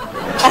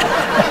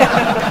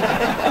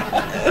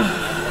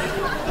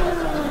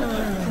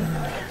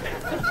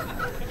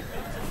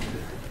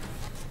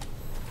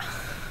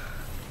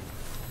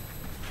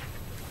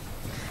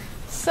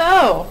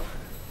 So,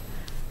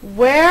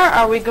 where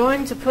are we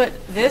going to put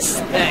this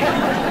thing?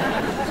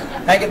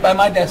 Hang it by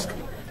my desk.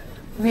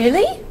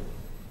 Really?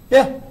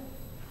 Yeah.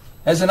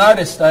 As an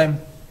artist,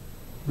 I'm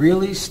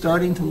really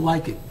starting to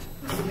like it.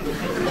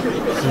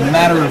 As a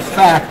matter of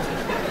fact,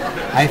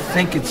 I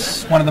think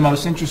it's one of the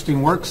most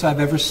interesting works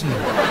I've ever seen.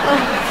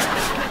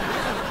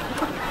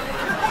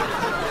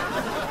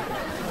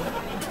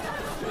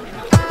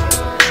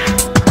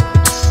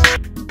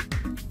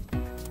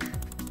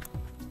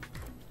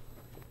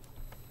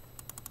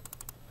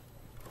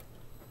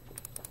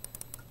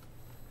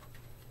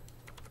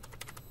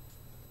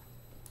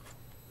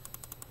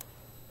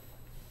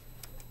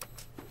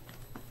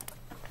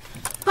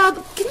 Bob,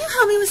 can you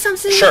help me with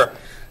something? Sure.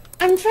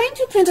 I'm trying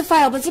to print a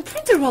file, but the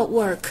printer won't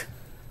work.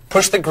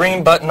 Push the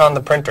green button on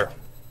the printer.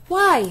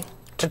 Why?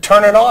 To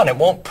turn it on. It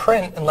won't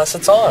print unless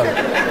it's on.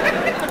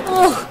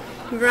 Oh,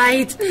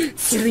 right.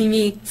 Silly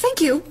me.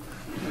 Thank you.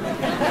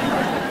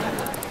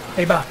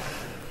 Hey, Bob.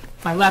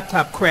 My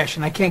laptop crashed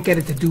and I can't get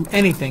it to do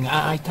anything.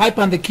 I type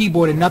on the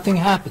keyboard and nothing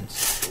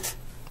happens.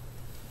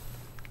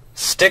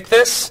 Stick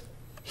this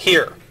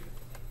here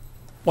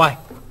Why?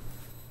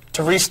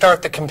 to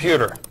restart the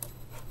computer.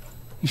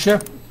 You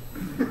sure?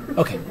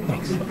 Okay,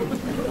 thanks.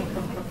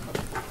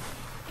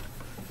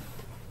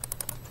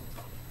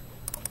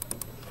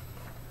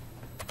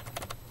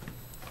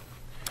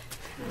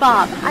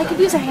 Bob, I could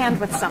use a hand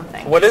with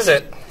something. What is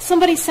it?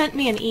 Somebody sent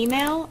me an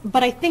email,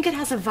 but I think it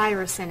has a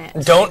virus in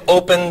it. Don't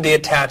open the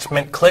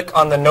attachment. Click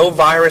on the no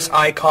virus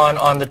icon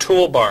on the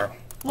toolbar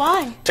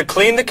Why? to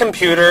clean the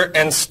computer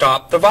and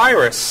stop the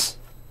virus.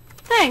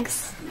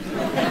 Thanks.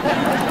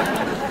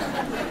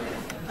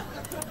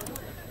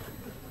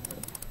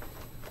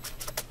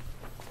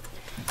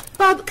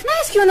 Bob, can I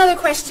ask you another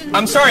question?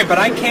 I'm sorry, but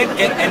I can't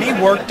get any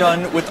work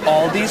done with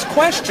all these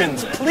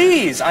questions.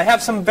 Please, I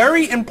have some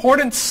very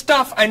important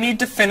stuff I need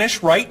to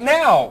finish right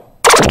now.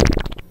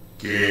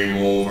 Game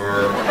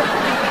over.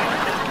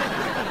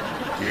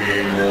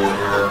 Game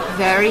over.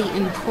 very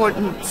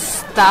important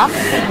stuff?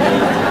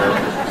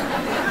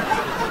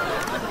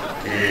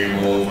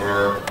 Game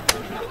over.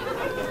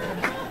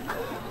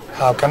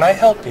 How can I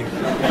help you?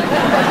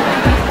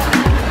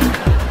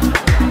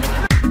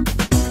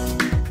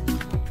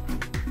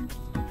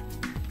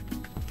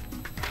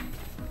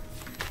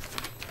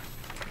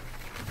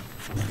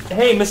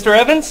 Hey, Mr.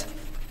 Evans?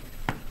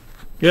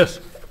 Yes.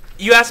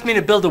 You asked me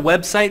to build a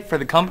website for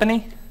the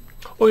company?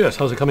 Oh, yes.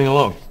 How's it coming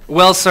along?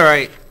 Well,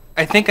 sir,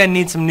 I think I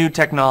need some new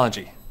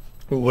technology.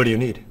 What do you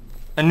need?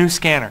 A new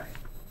scanner.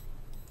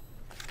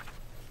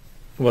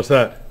 What's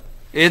that?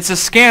 It's a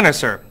scanner,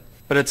 sir,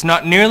 but it's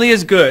not nearly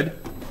as good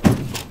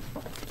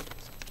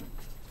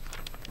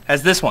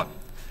as this one.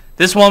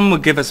 This one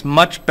would give us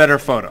much better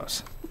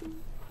photos.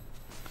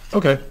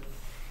 Okay.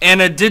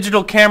 And a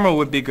digital camera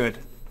would be good.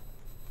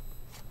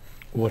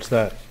 What's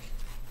that?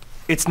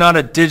 It's not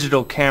a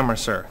digital camera,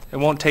 sir. It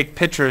won't take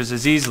pictures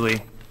as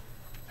easily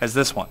as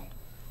this one.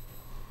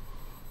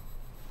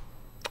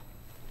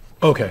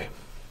 Okay.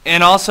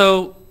 And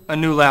also a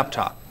new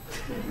laptop.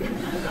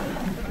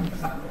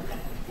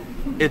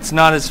 It's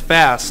not as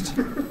fast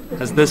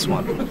as this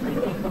one.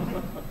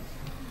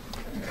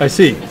 I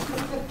see.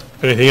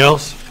 Anything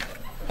else?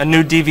 A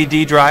new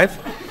DVD drive.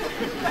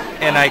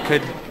 And I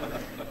could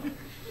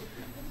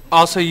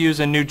also use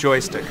a new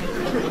joystick.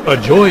 A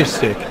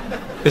joystick?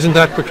 Isn't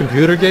that for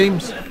computer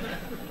games?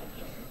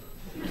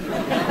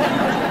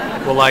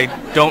 Well, I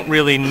don't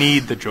really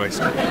need the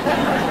joystick.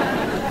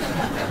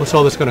 What's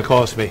all this going to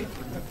cost me?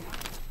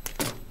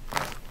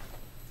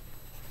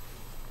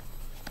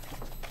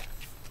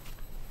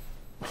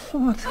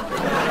 What?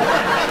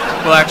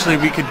 Well, actually,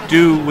 we could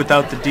do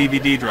without the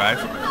DVD drive.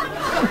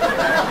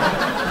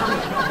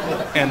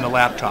 And the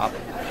laptop.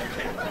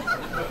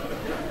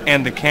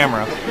 And the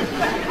camera.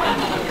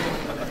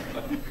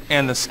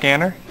 And the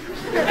scanner.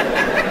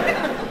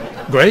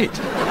 Great.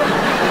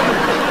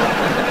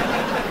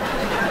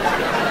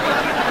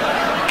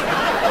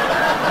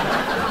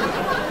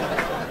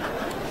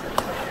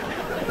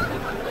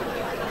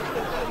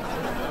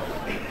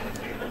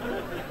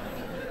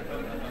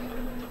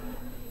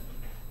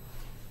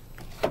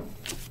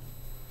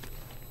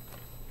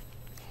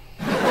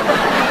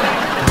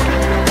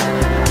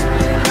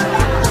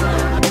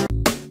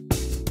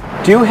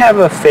 Do you have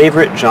a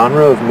favorite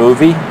genre of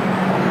movie?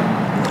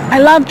 I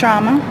love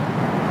drama.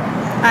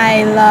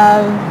 I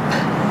love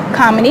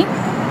comedy,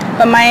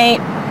 but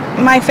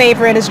my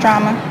favorite is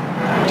drama.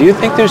 Do you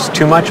think there's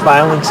too much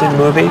violence in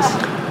movies?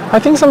 I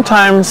think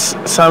sometimes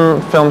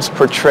some films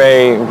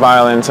portray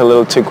violence a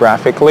little too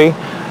graphically,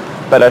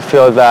 but I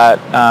feel that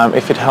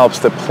if it helps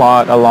the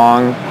plot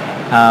along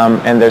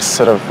and there's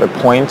sort of a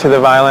point to the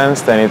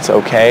violence, then it's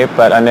okay,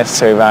 but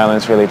unnecessary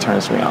violence really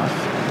turns me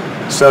off.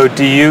 So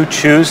do you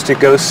choose to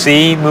go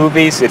see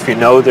movies if you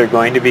know they're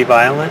going to be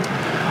violent?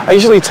 I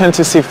usually tend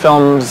to see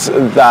films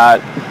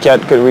that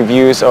get good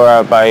reviews or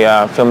are by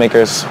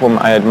filmmakers whom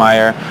I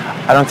admire.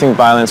 I don't think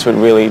violence would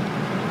really,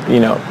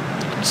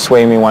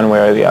 sway me one way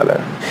or the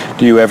other.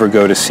 Do you ever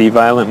go to see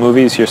violent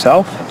movies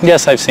yourself?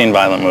 Yes, I've seen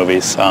violent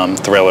movies,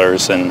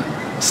 thrillers and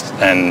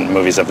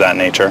movies of that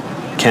nature.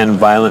 Can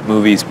violent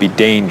movies be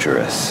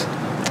dangerous?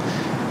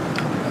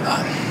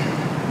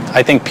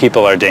 I think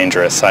people are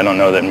dangerous. I don't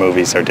know that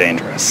movies are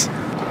dangerous.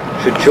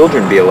 Should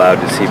children be allowed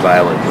to see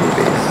violent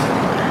movies?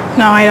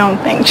 No, I don't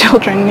think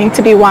children need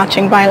to be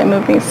watching violent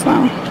movies,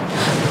 no.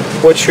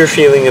 What's your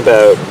feeling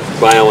about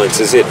violence?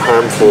 Is it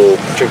harmful,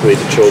 particularly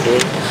to children?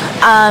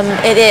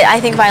 I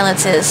think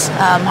violence is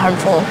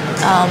harmful,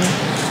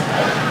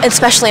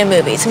 especially in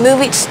movies.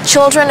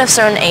 Children of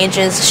certain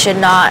ages should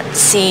not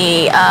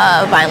see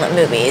violent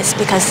movies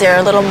because they're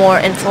a little more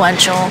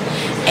influential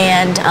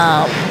and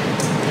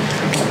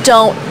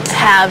don't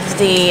have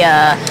the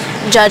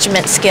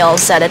judgment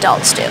skills that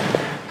adults do.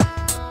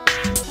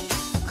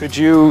 Could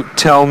you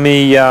tell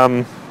me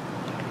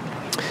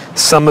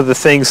some of the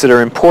things that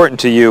are important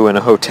to you in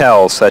a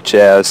hotel, such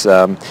as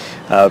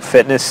a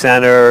fitness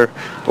center,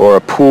 or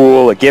a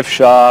pool, a gift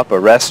shop, a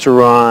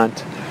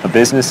restaurant, a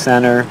business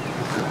center?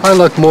 I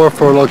look more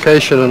for a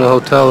location in a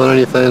hotel than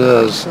anything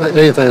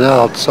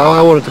else.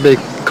 I want it to be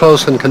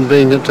close and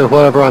convenient to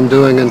whatever I'm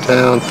doing in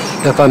town.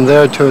 If I'm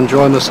there to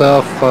enjoy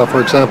myself,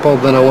 for example,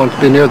 then I want to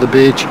be near the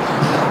beach.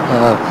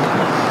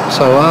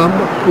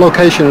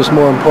 Location is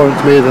more important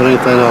to me than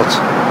anything else.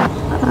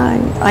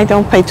 I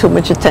don't pay too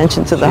much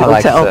attention to the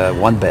hotel. She likes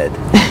one bed.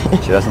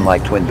 She doesn't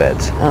like twin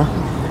beds.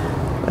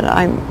 But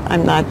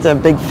I'm not a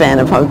big fan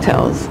of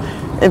hotels.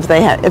 If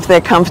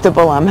they're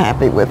comfortable, I'm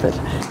happy with it.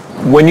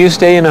 When you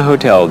stay in a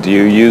hotel, do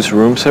you use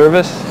room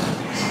service?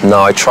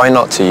 No, I try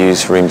not to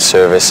use room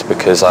service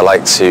because I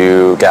like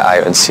to get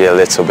out and see a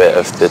little bit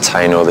of the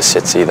town or the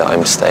city that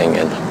I'm staying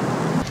in.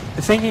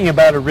 Thinking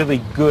about a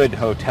really good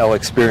hotel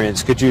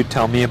experience, could you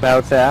tell me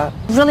about that?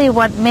 Really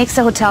what makes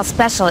a hotel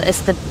special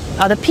is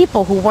are the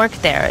people who work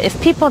there. If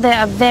people there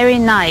are very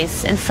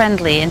nice and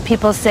friendly and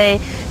people say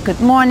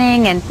good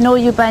morning and know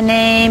you by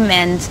name,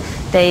 and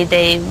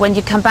they when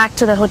you come back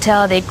to the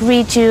hotel they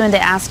greet you and they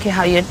ask you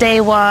how your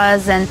day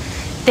was, and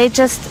they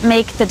just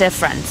make the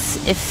difference.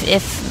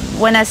 If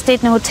when I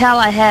stayed in a hotel,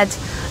 I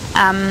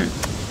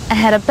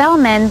had a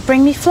bellman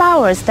bring me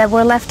flowers that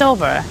were left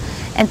over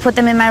and put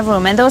them in my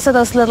room. And those are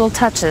those little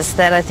touches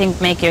that I think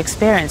make your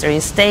experience, or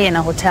you stay in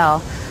a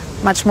hotel,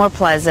 much more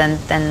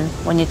pleasant than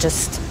when you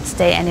just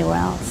stay anywhere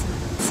else.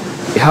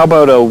 How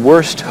about a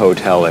worst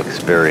hotel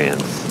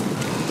experience?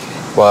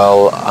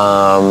 Well,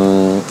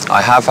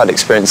 I have had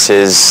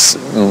experiences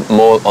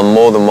on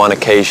more than one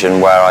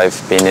occasion where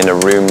I've been in a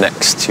room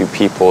next to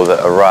people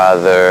that are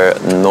rather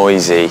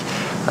noisy,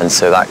 and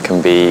so that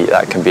can be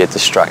a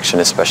distraction,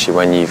 especially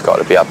when you've got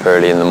to be up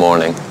early in the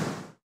morning.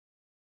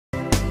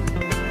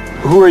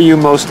 Who are you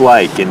most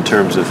like in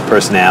terms of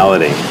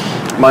personality?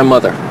 My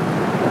mother.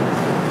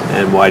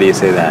 And why do you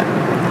say that?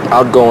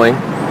 Outgoing.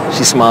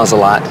 She smiles a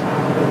lot.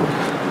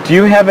 Do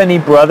you have any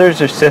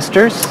brothers or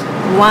sisters?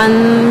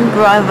 One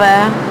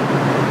brother,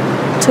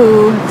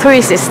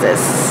 3 sisters.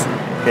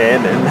 Okay,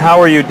 and how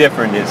are you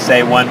different? Is,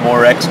 say, one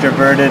more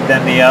extroverted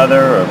than the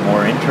other, or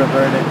more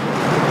introverted?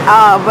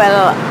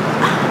 Well,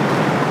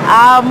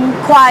 I'm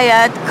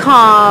quiet,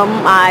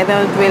 calm. I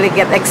don't really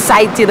get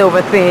excited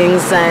over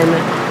things and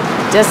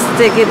just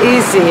take it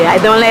easy. I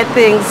don't let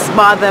things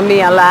bother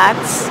me a lot.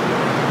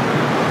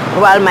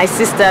 While my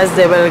sisters,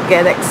 they will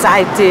get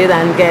excited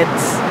and get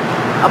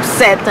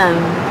upset, and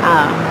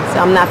so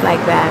I'm not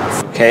like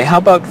that. Okay, how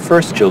about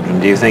first children?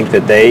 Do you think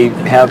that they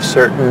have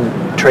certain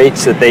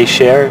traits that they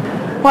share?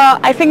 Well,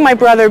 I think my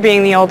brother,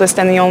 being the oldest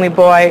and the only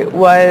boy,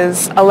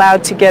 was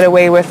allowed to get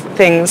away with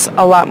things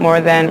a lot more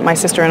than my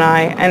sister and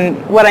I.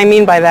 And what I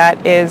mean by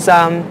that is,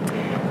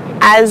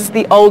 as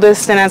the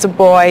oldest and as a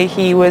boy,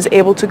 he was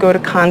able to go to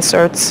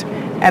concerts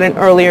at an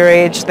earlier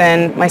age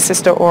than my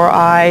sister or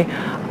I.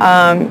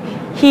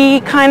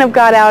 He kind of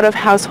got out of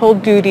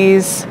household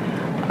duties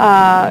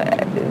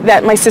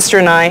that my sister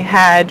and I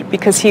had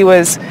because he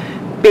was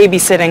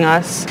babysitting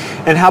us.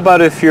 And how about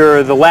if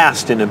you're the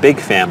last in a big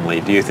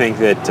family? Do you think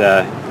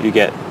that you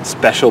get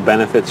special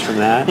benefits from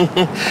that?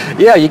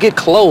 Yeah, you get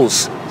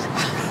clothes.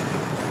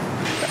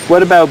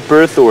 What about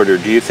birth order?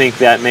 Do you think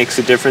that makes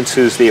a difference,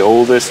 who's the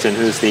oldest and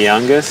who's the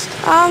youngest?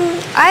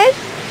 I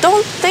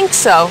don't think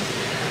so.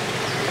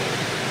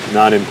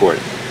 Not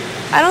important.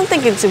 I don't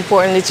think it's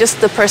important. It's just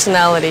the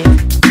personality.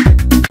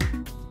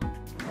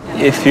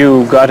 If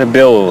you got a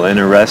bill in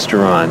a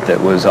restaurant that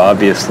was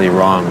obviously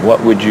wrong,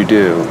 what would you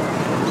do?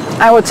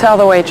 I would tell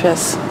the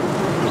waitress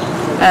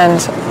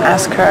and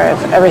ask her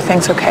if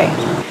everything's okay.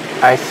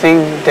 I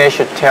think they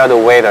should tell the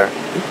waiter.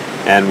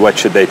 And what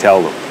should they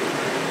tell them?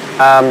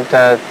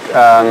 That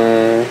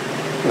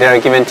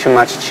they're given too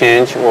much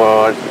change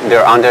or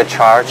they're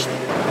undercharged.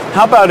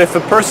 How about if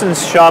a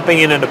person's shopping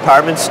in a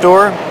department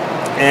store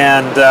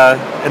and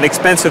an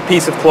expensive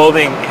piece of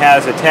clothing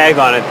has a tag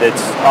on it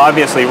that's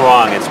obviously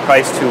wrong, it's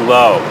priced too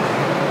low.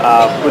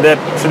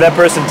 Should that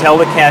person tell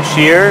the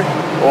cashier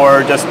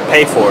or just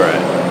pay for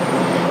it?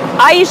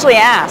 I usually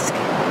ask.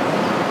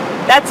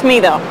 That's me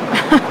though.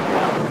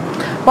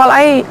 Well,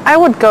 I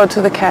would go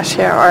to the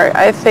cashier, or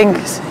I think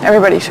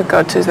everybody should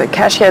go to the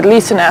cashier at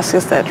least and ask,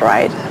 is that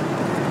right?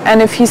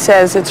 And if he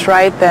says it's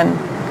right, then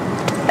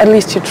at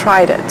least you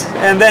tried it.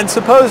 And then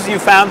suppose you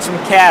found some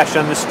cash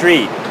on the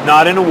street,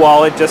 not in a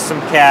wallet, just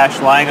some cash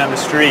lying on the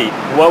street.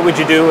 What would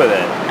you do with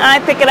it? I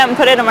pick it up and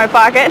put it in my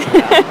pocket.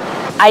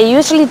 I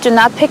usually do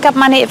not pick up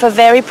money if a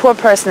very poor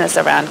person is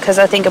around, because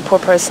I think a poor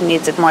person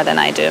needs it more than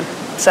I do.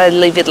 So I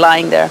leave it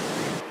lying there.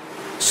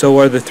 So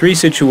are the 3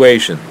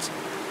 situations,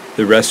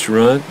 the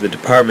restaurant, the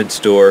department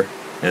store,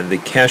 and the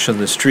cash on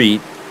the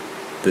street,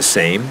 the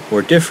same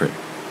or different?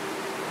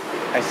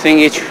 I think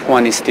each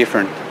one is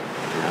different.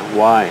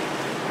 Why?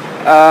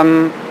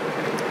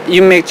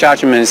 You make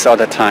judgments all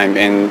the time,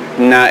 and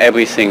not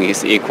everything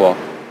is equal.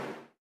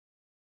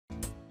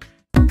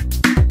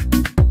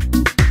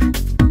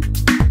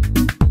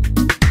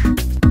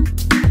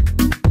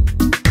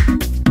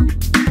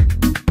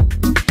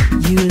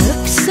 You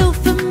look so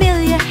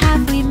familiar,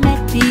 have we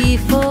met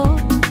before?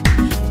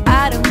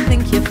 I don't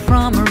think you're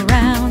from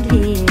around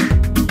here.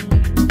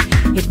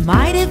 It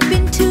might have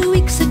been 2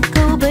 weeks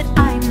ago, but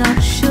I'm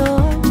not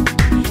sure.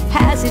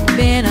 Has it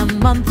been a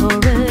month or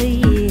a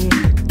year?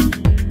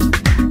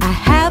 I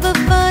have a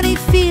funny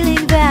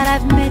feeling that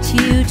I've met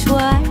you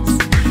twice.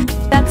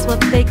 That's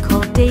what they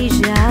call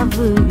deja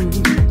vu.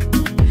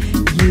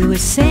 You were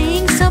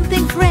saying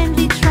something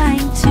friendly,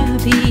 trying to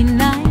be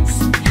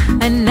nice,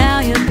 and now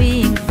you're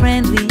being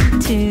friendly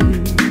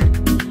too.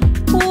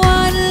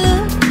 One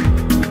look,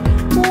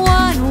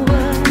 one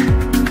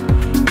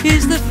word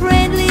is the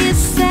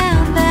friendliest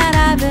sound that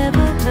I've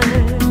ever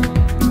heard.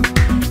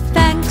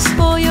 Thanks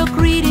for your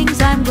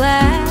greetings, I'm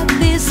glad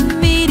this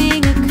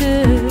meeting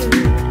occurred.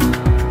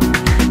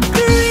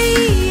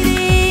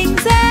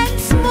 Greetings and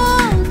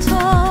small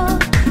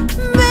talk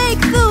make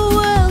the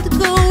world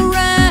go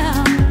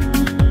round.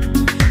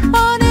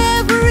 On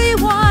every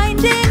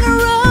winding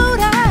road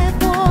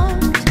I've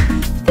walked,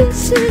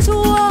 this is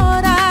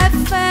what I've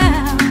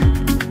found.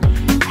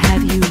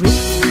 Have you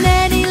written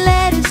any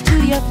letters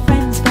to your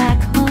friends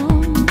back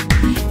home?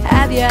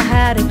 Have you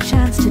had a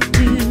chance to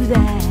do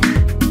that?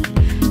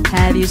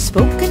 you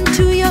spoken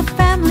to your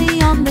family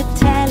on the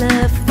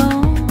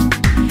telephone?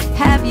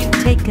 Have you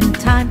taken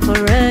time for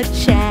a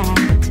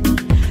chat?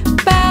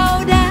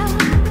 Bow down,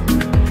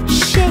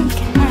 shake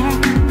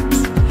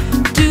hands,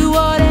 do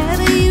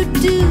whatever you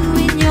do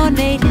in your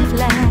native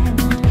land.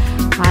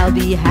 I'll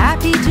be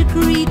happy to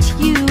greet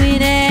you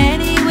in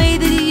any way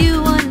that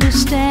you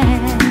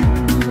understand.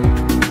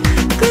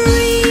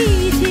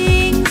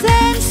 Greetings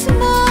and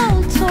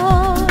small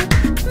talk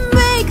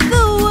make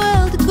the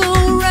world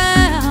go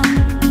round.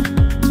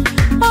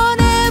 On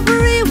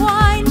every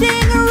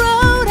winding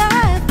road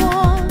I've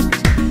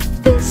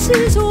walked, this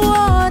is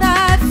what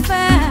I've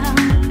found.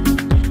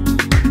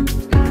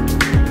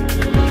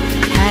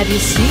 Have you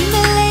seen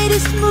the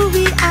latest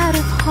movie out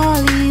of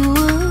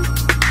Hollywood?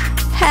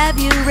 Have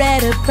you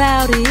read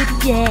about it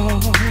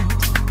yet?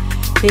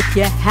 If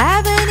you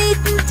haven't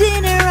eaten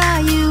dinner,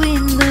 are you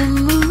in the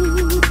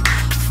mood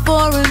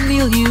for a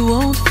meal you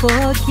won't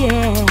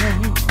forget?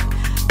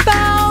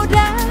 Bow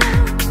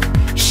down,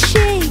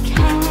 shake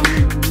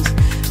hands,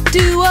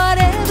 do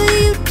whatever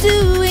you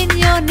do in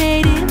your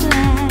native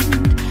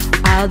land.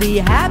 I'll be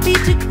happy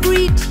to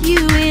greet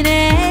you in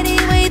any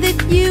way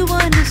that you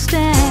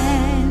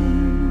understand.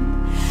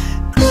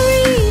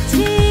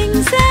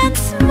 Greetings and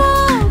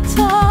small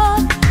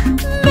talk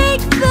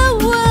make the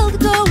world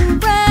go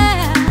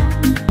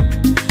round.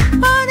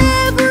 On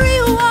every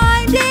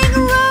winding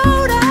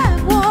road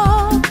I've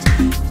walked,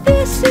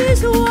 this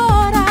is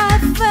what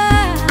I've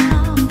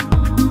found.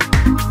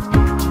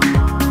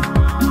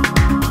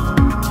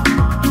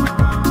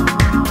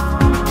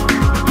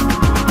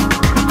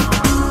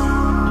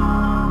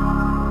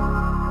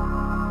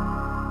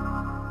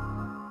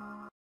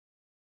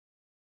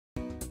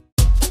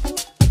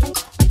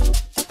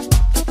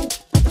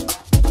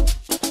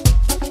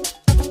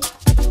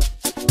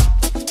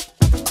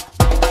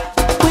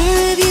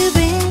 Where have you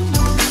been?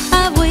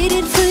 I've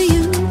waited for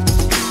you.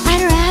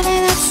 I'd rather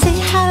not say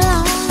how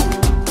long.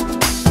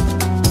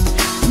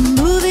 The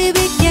movie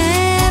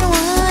began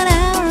 1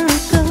 hour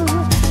ago.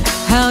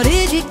 How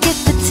did you get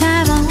the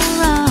time all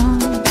wrong?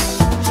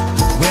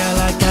 Well,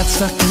 I got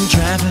stuck in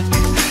traffic,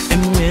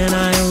 and when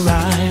I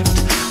arrived,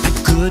 I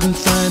couldn't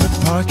find a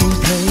parking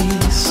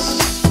place.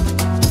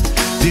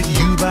 Did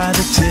you buy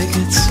the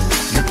tickets?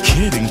 You're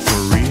kidding, for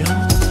real?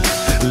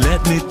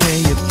 Let me pay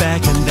you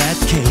back in that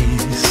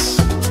case.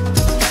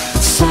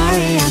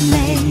 Sorry I'm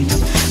late.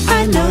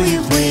 I know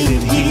you've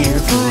waited here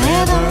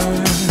forever.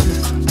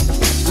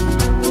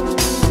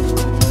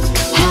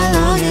 How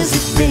long has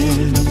it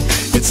been?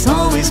 It's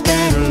always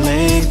better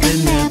late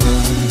than never.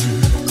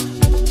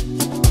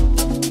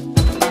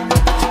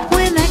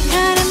 When that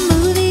kind of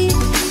movie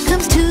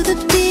comes to the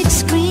big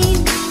screen,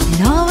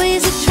 it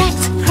always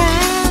attracts a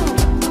crowd.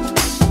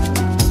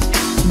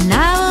 And I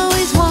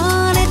always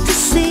wanted to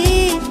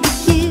see it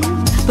with you,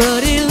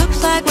 but it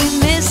looks like we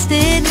missed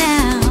it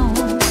now.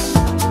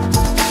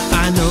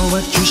 I know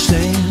what you're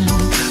saying,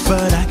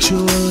 but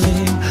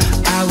actually,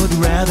 I would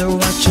rather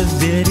watch a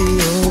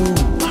video.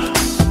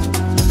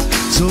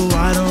 So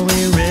why don't we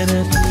rent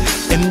it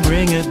and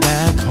bring it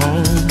back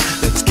home?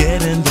 Let's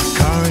get in the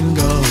car and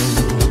go.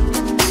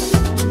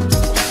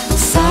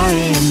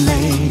 Sorry I'm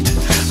late.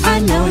 I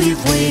know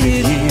you've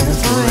waited here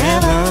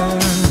forever.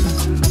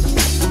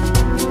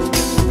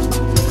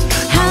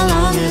 How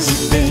long has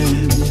it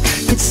been?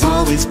 It's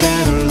always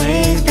better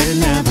late than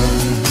never.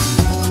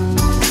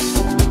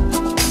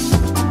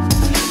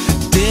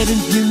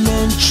 Didn't you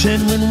mention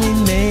when we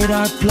made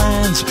our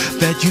plans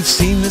that you've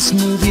seen this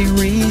movie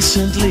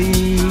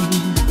recently?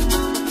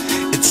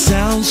 It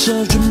sounds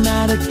so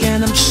dramatic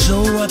and I'm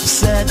so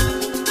upset.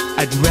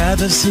 I'd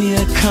rather see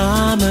a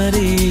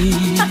comedy.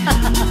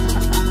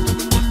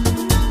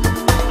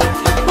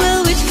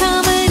 Well, which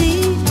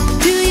comedy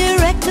do you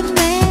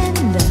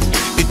recommend?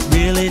 It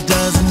really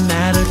doesn't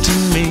matter to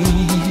me.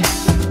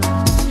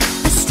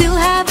 I still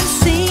haven't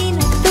seen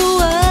The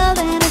World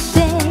in a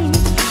Day.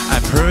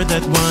 I've heard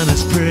that one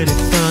is pretty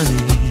funny.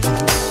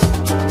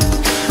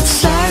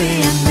 Sorry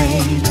I'm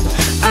late.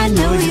 I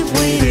know you've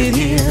waited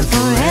here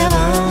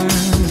forever.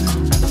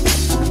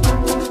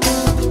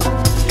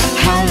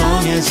 How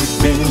long has it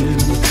been?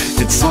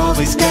 It's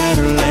always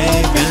better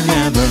late than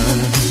never.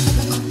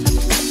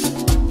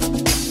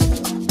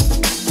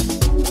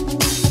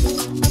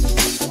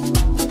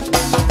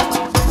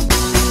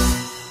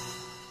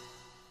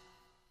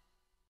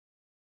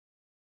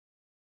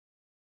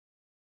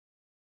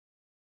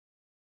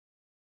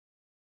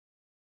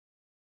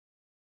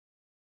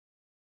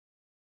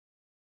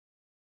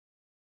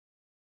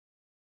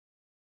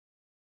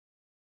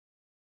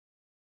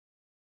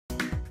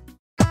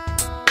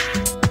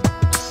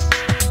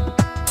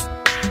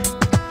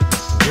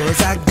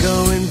 Was I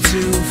going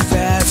too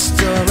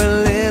fast or a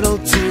little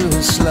too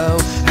slow?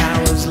 I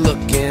was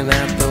looking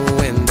out the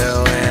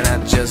window and I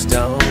just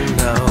don't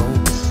know.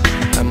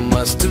 I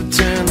must have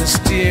turned the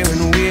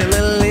steering wheel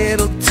a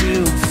little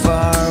too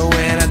far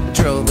when I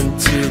drove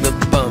into the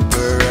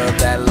bumper of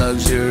that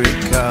luxury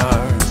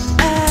car.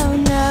 Oh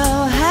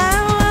no,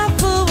 how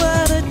awful,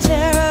 what a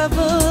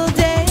terrible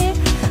day.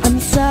 I'm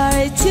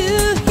sorry to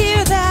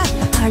hear that.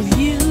 Are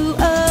you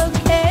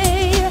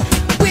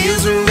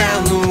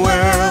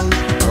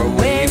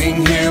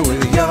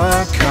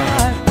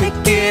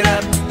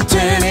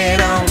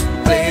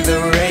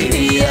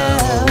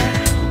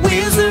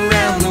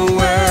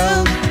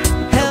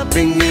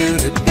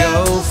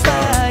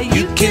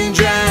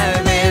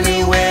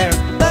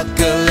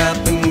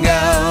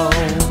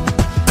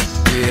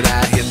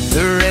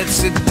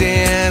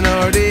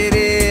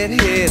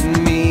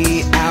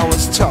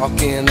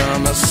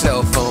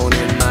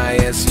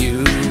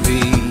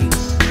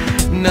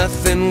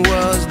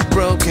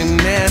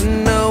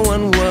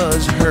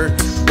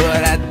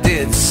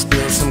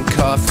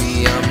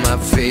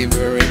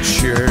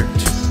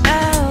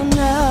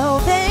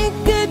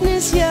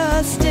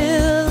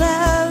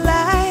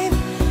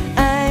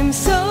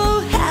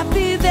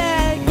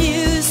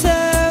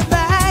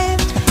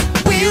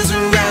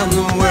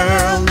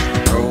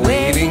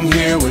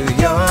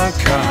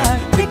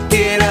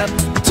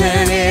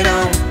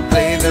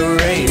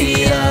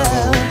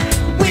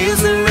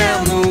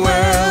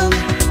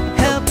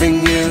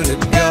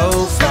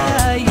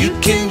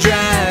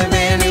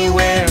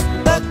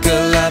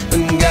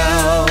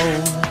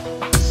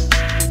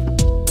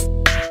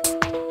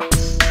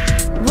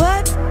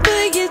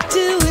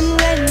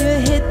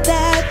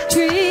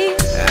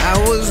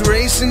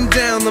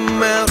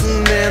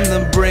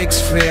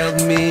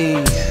failed me.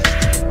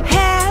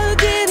 How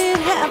did it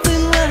happen?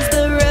 Was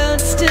the road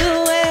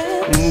still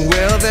wet?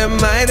 Well, there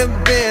might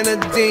have been a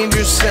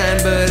danger sign,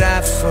 but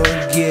I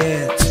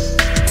forget.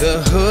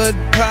 The hood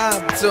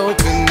popped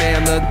open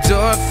and the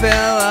door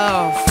fell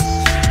off.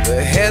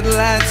 The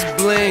headlights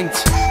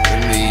blinked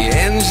and the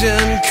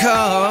engine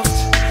coughed.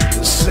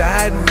 The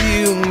side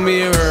view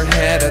mirror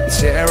had a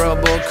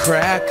terrible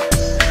crack.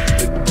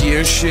 The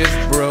gear shift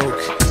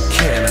broke.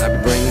 Can I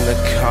bring the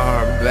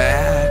car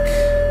back?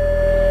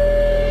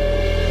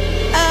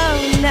 Oh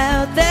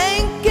no,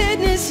 thank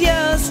goodness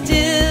you're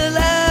still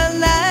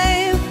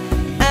alive.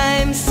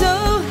 I'm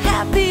so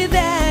happy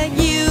that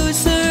you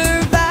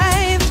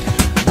survived.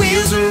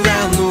 Wheels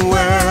around the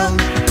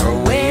world are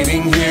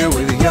waiting here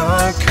with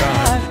your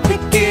car.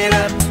 Pick it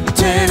up,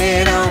 turn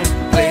it on,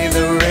 play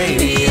the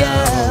radio.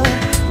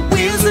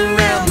 Wheels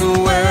around the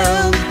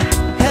world,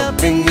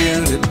 helping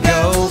you to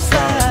go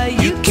far.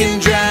 You can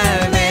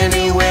drive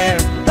anywhere,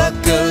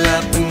 buckle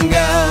up and go.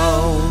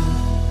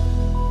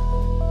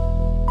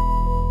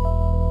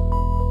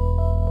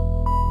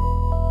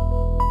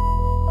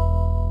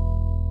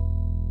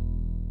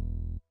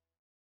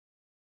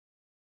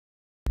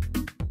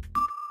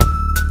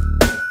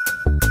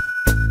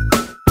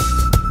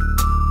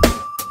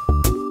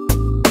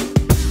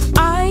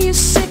 Are you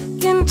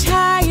sick and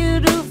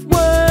tired of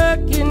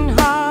working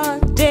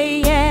hard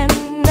day and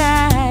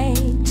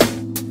night?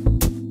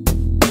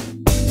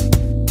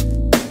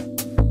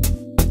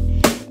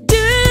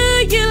 Do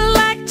you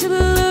like to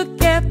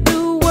look at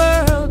the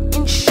world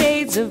in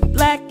shades of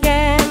black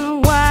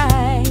and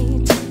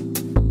white?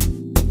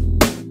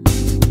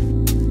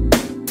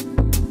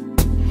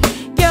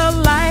 Your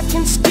life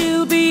can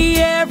still be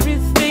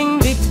everything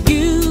that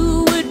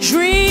you were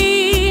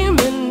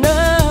dreaming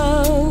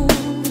of.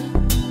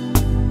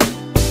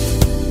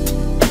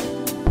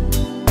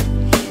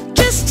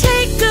 Just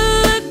take a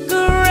look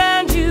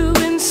around you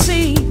and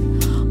see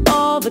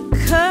all the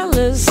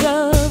colors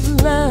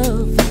of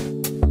love.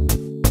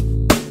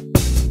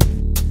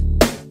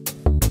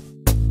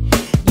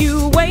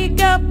 You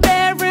wake up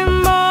every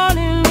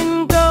morning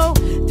and go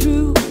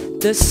through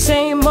the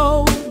same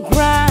old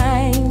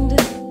grind.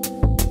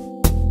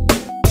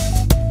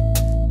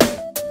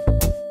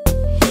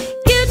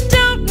 You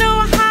don't know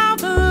how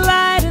the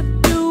light at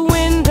the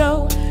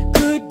window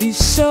could be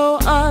so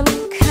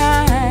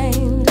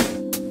unkind.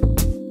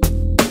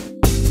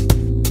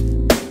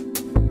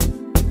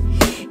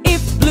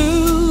 If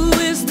blue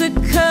is the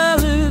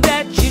color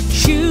that you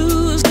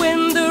choose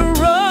when the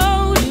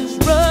road is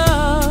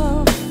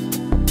rough,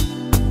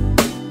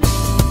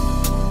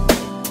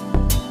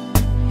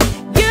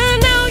 you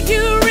know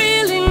you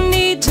really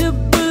need to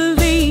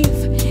believe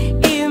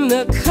in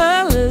the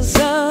colors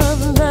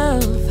of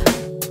love.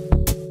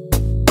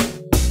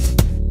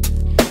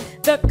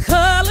 The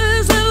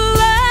colors of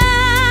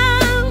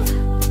love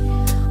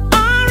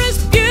are as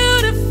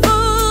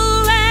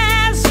beautiful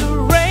as a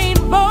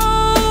rainbow.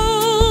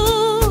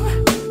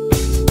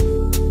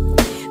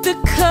 The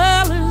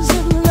colors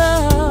of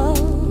love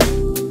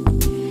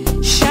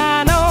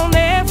shine on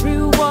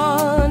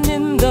everyone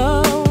in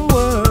the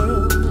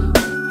world.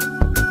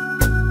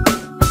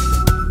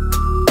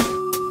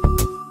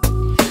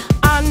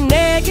 Our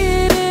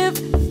negative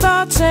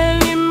thoughts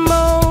and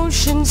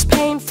emotions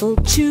painful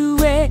to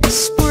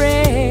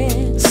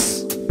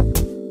express.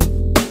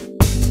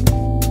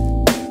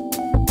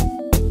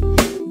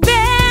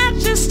 They're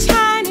just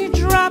tiny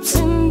drops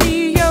in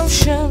the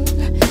ocean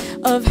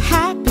of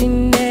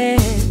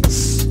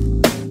happiness.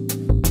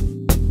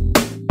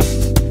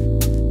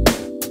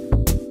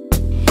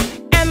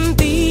 And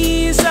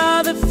these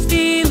are the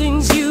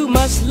feelings you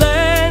must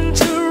learn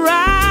to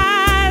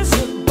rise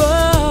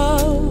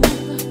above.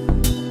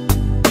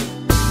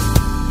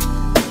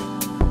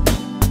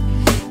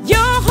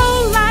 Your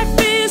whole life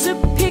is a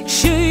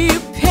picture you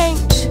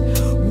paint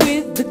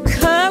with the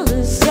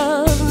colors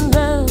of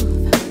love.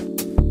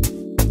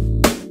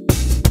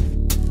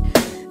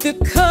 The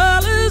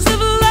colors of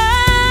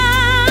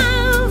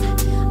love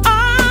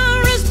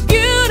are as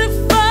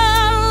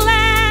beautiful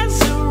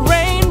as a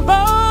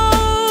rainbow.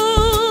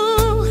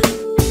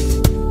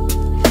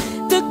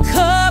 The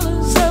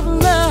colors of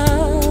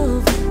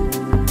love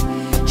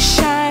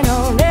shine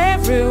on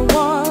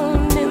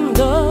everyone in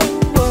the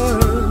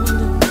world.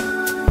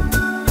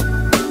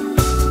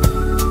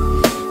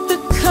 The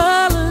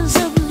colors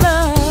of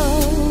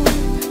love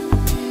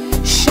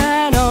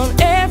shine on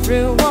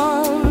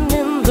everyone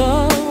in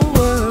the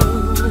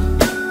world.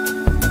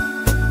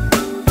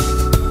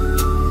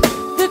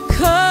 The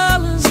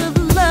colors of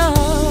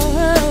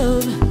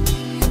love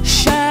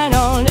shine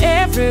on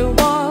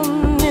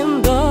everyone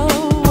in the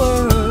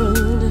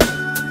world.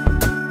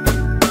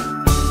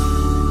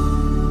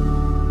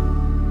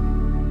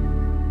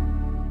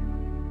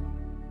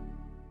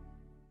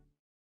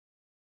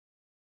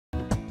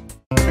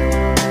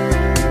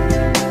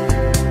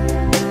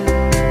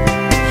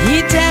 He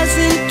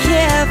doesn't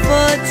care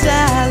for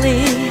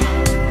Dolly.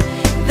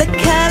 The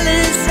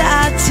colors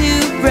are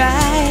too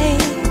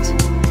bright.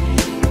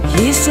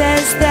 He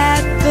says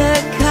that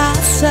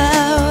Picasso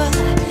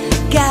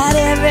got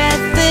it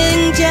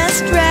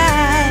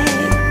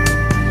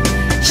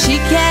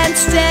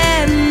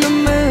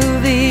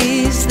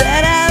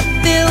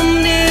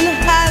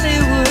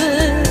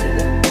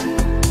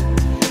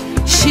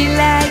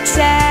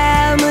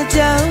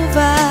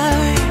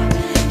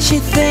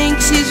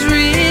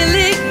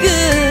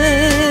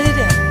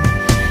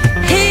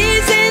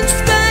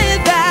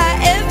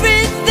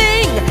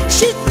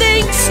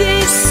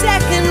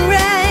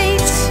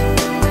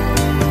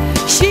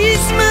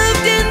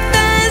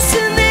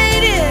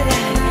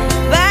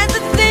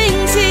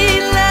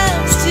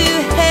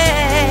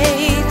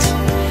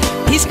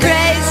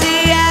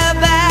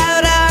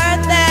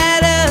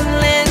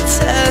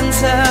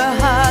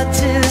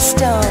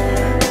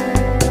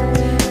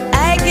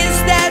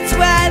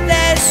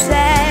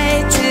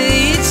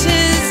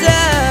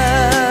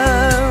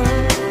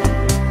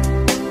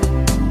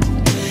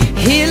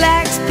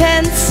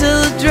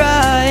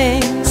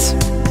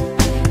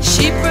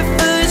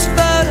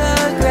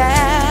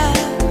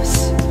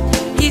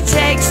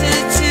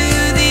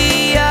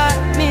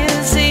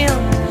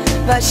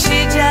but she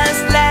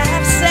just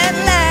laughs and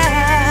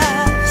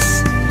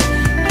laughs.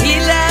 He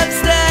loves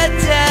the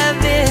Da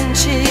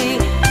Vinci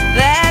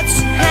that's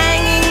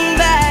hanging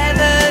by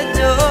the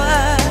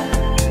door.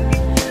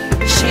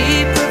 She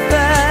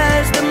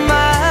prefers the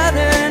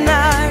modern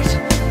art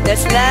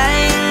that's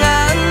lying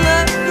on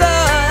the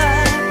floor.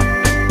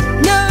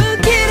 No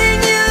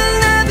kidding, you'll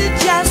love it,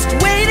 just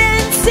wait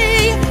and see.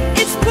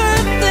 It's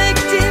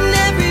perfect in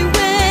every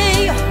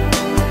way.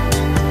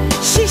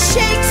 She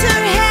shakes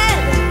her head,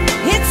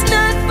 it's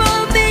not for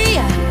me,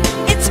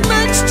 it's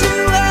much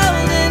too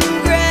old and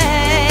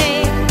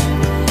gray.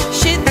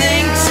 She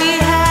thinks he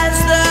has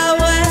the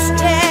worst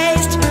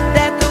taste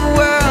that the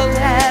world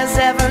has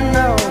ever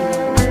known.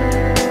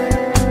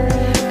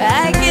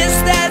 I guess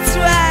that's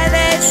why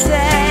they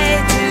say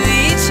to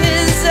each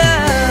his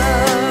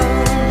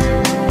own.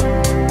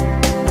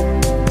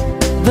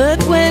 But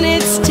when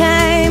it's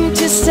time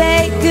to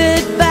say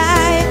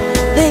goodbye,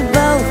 they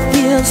both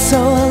feel so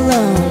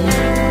alone.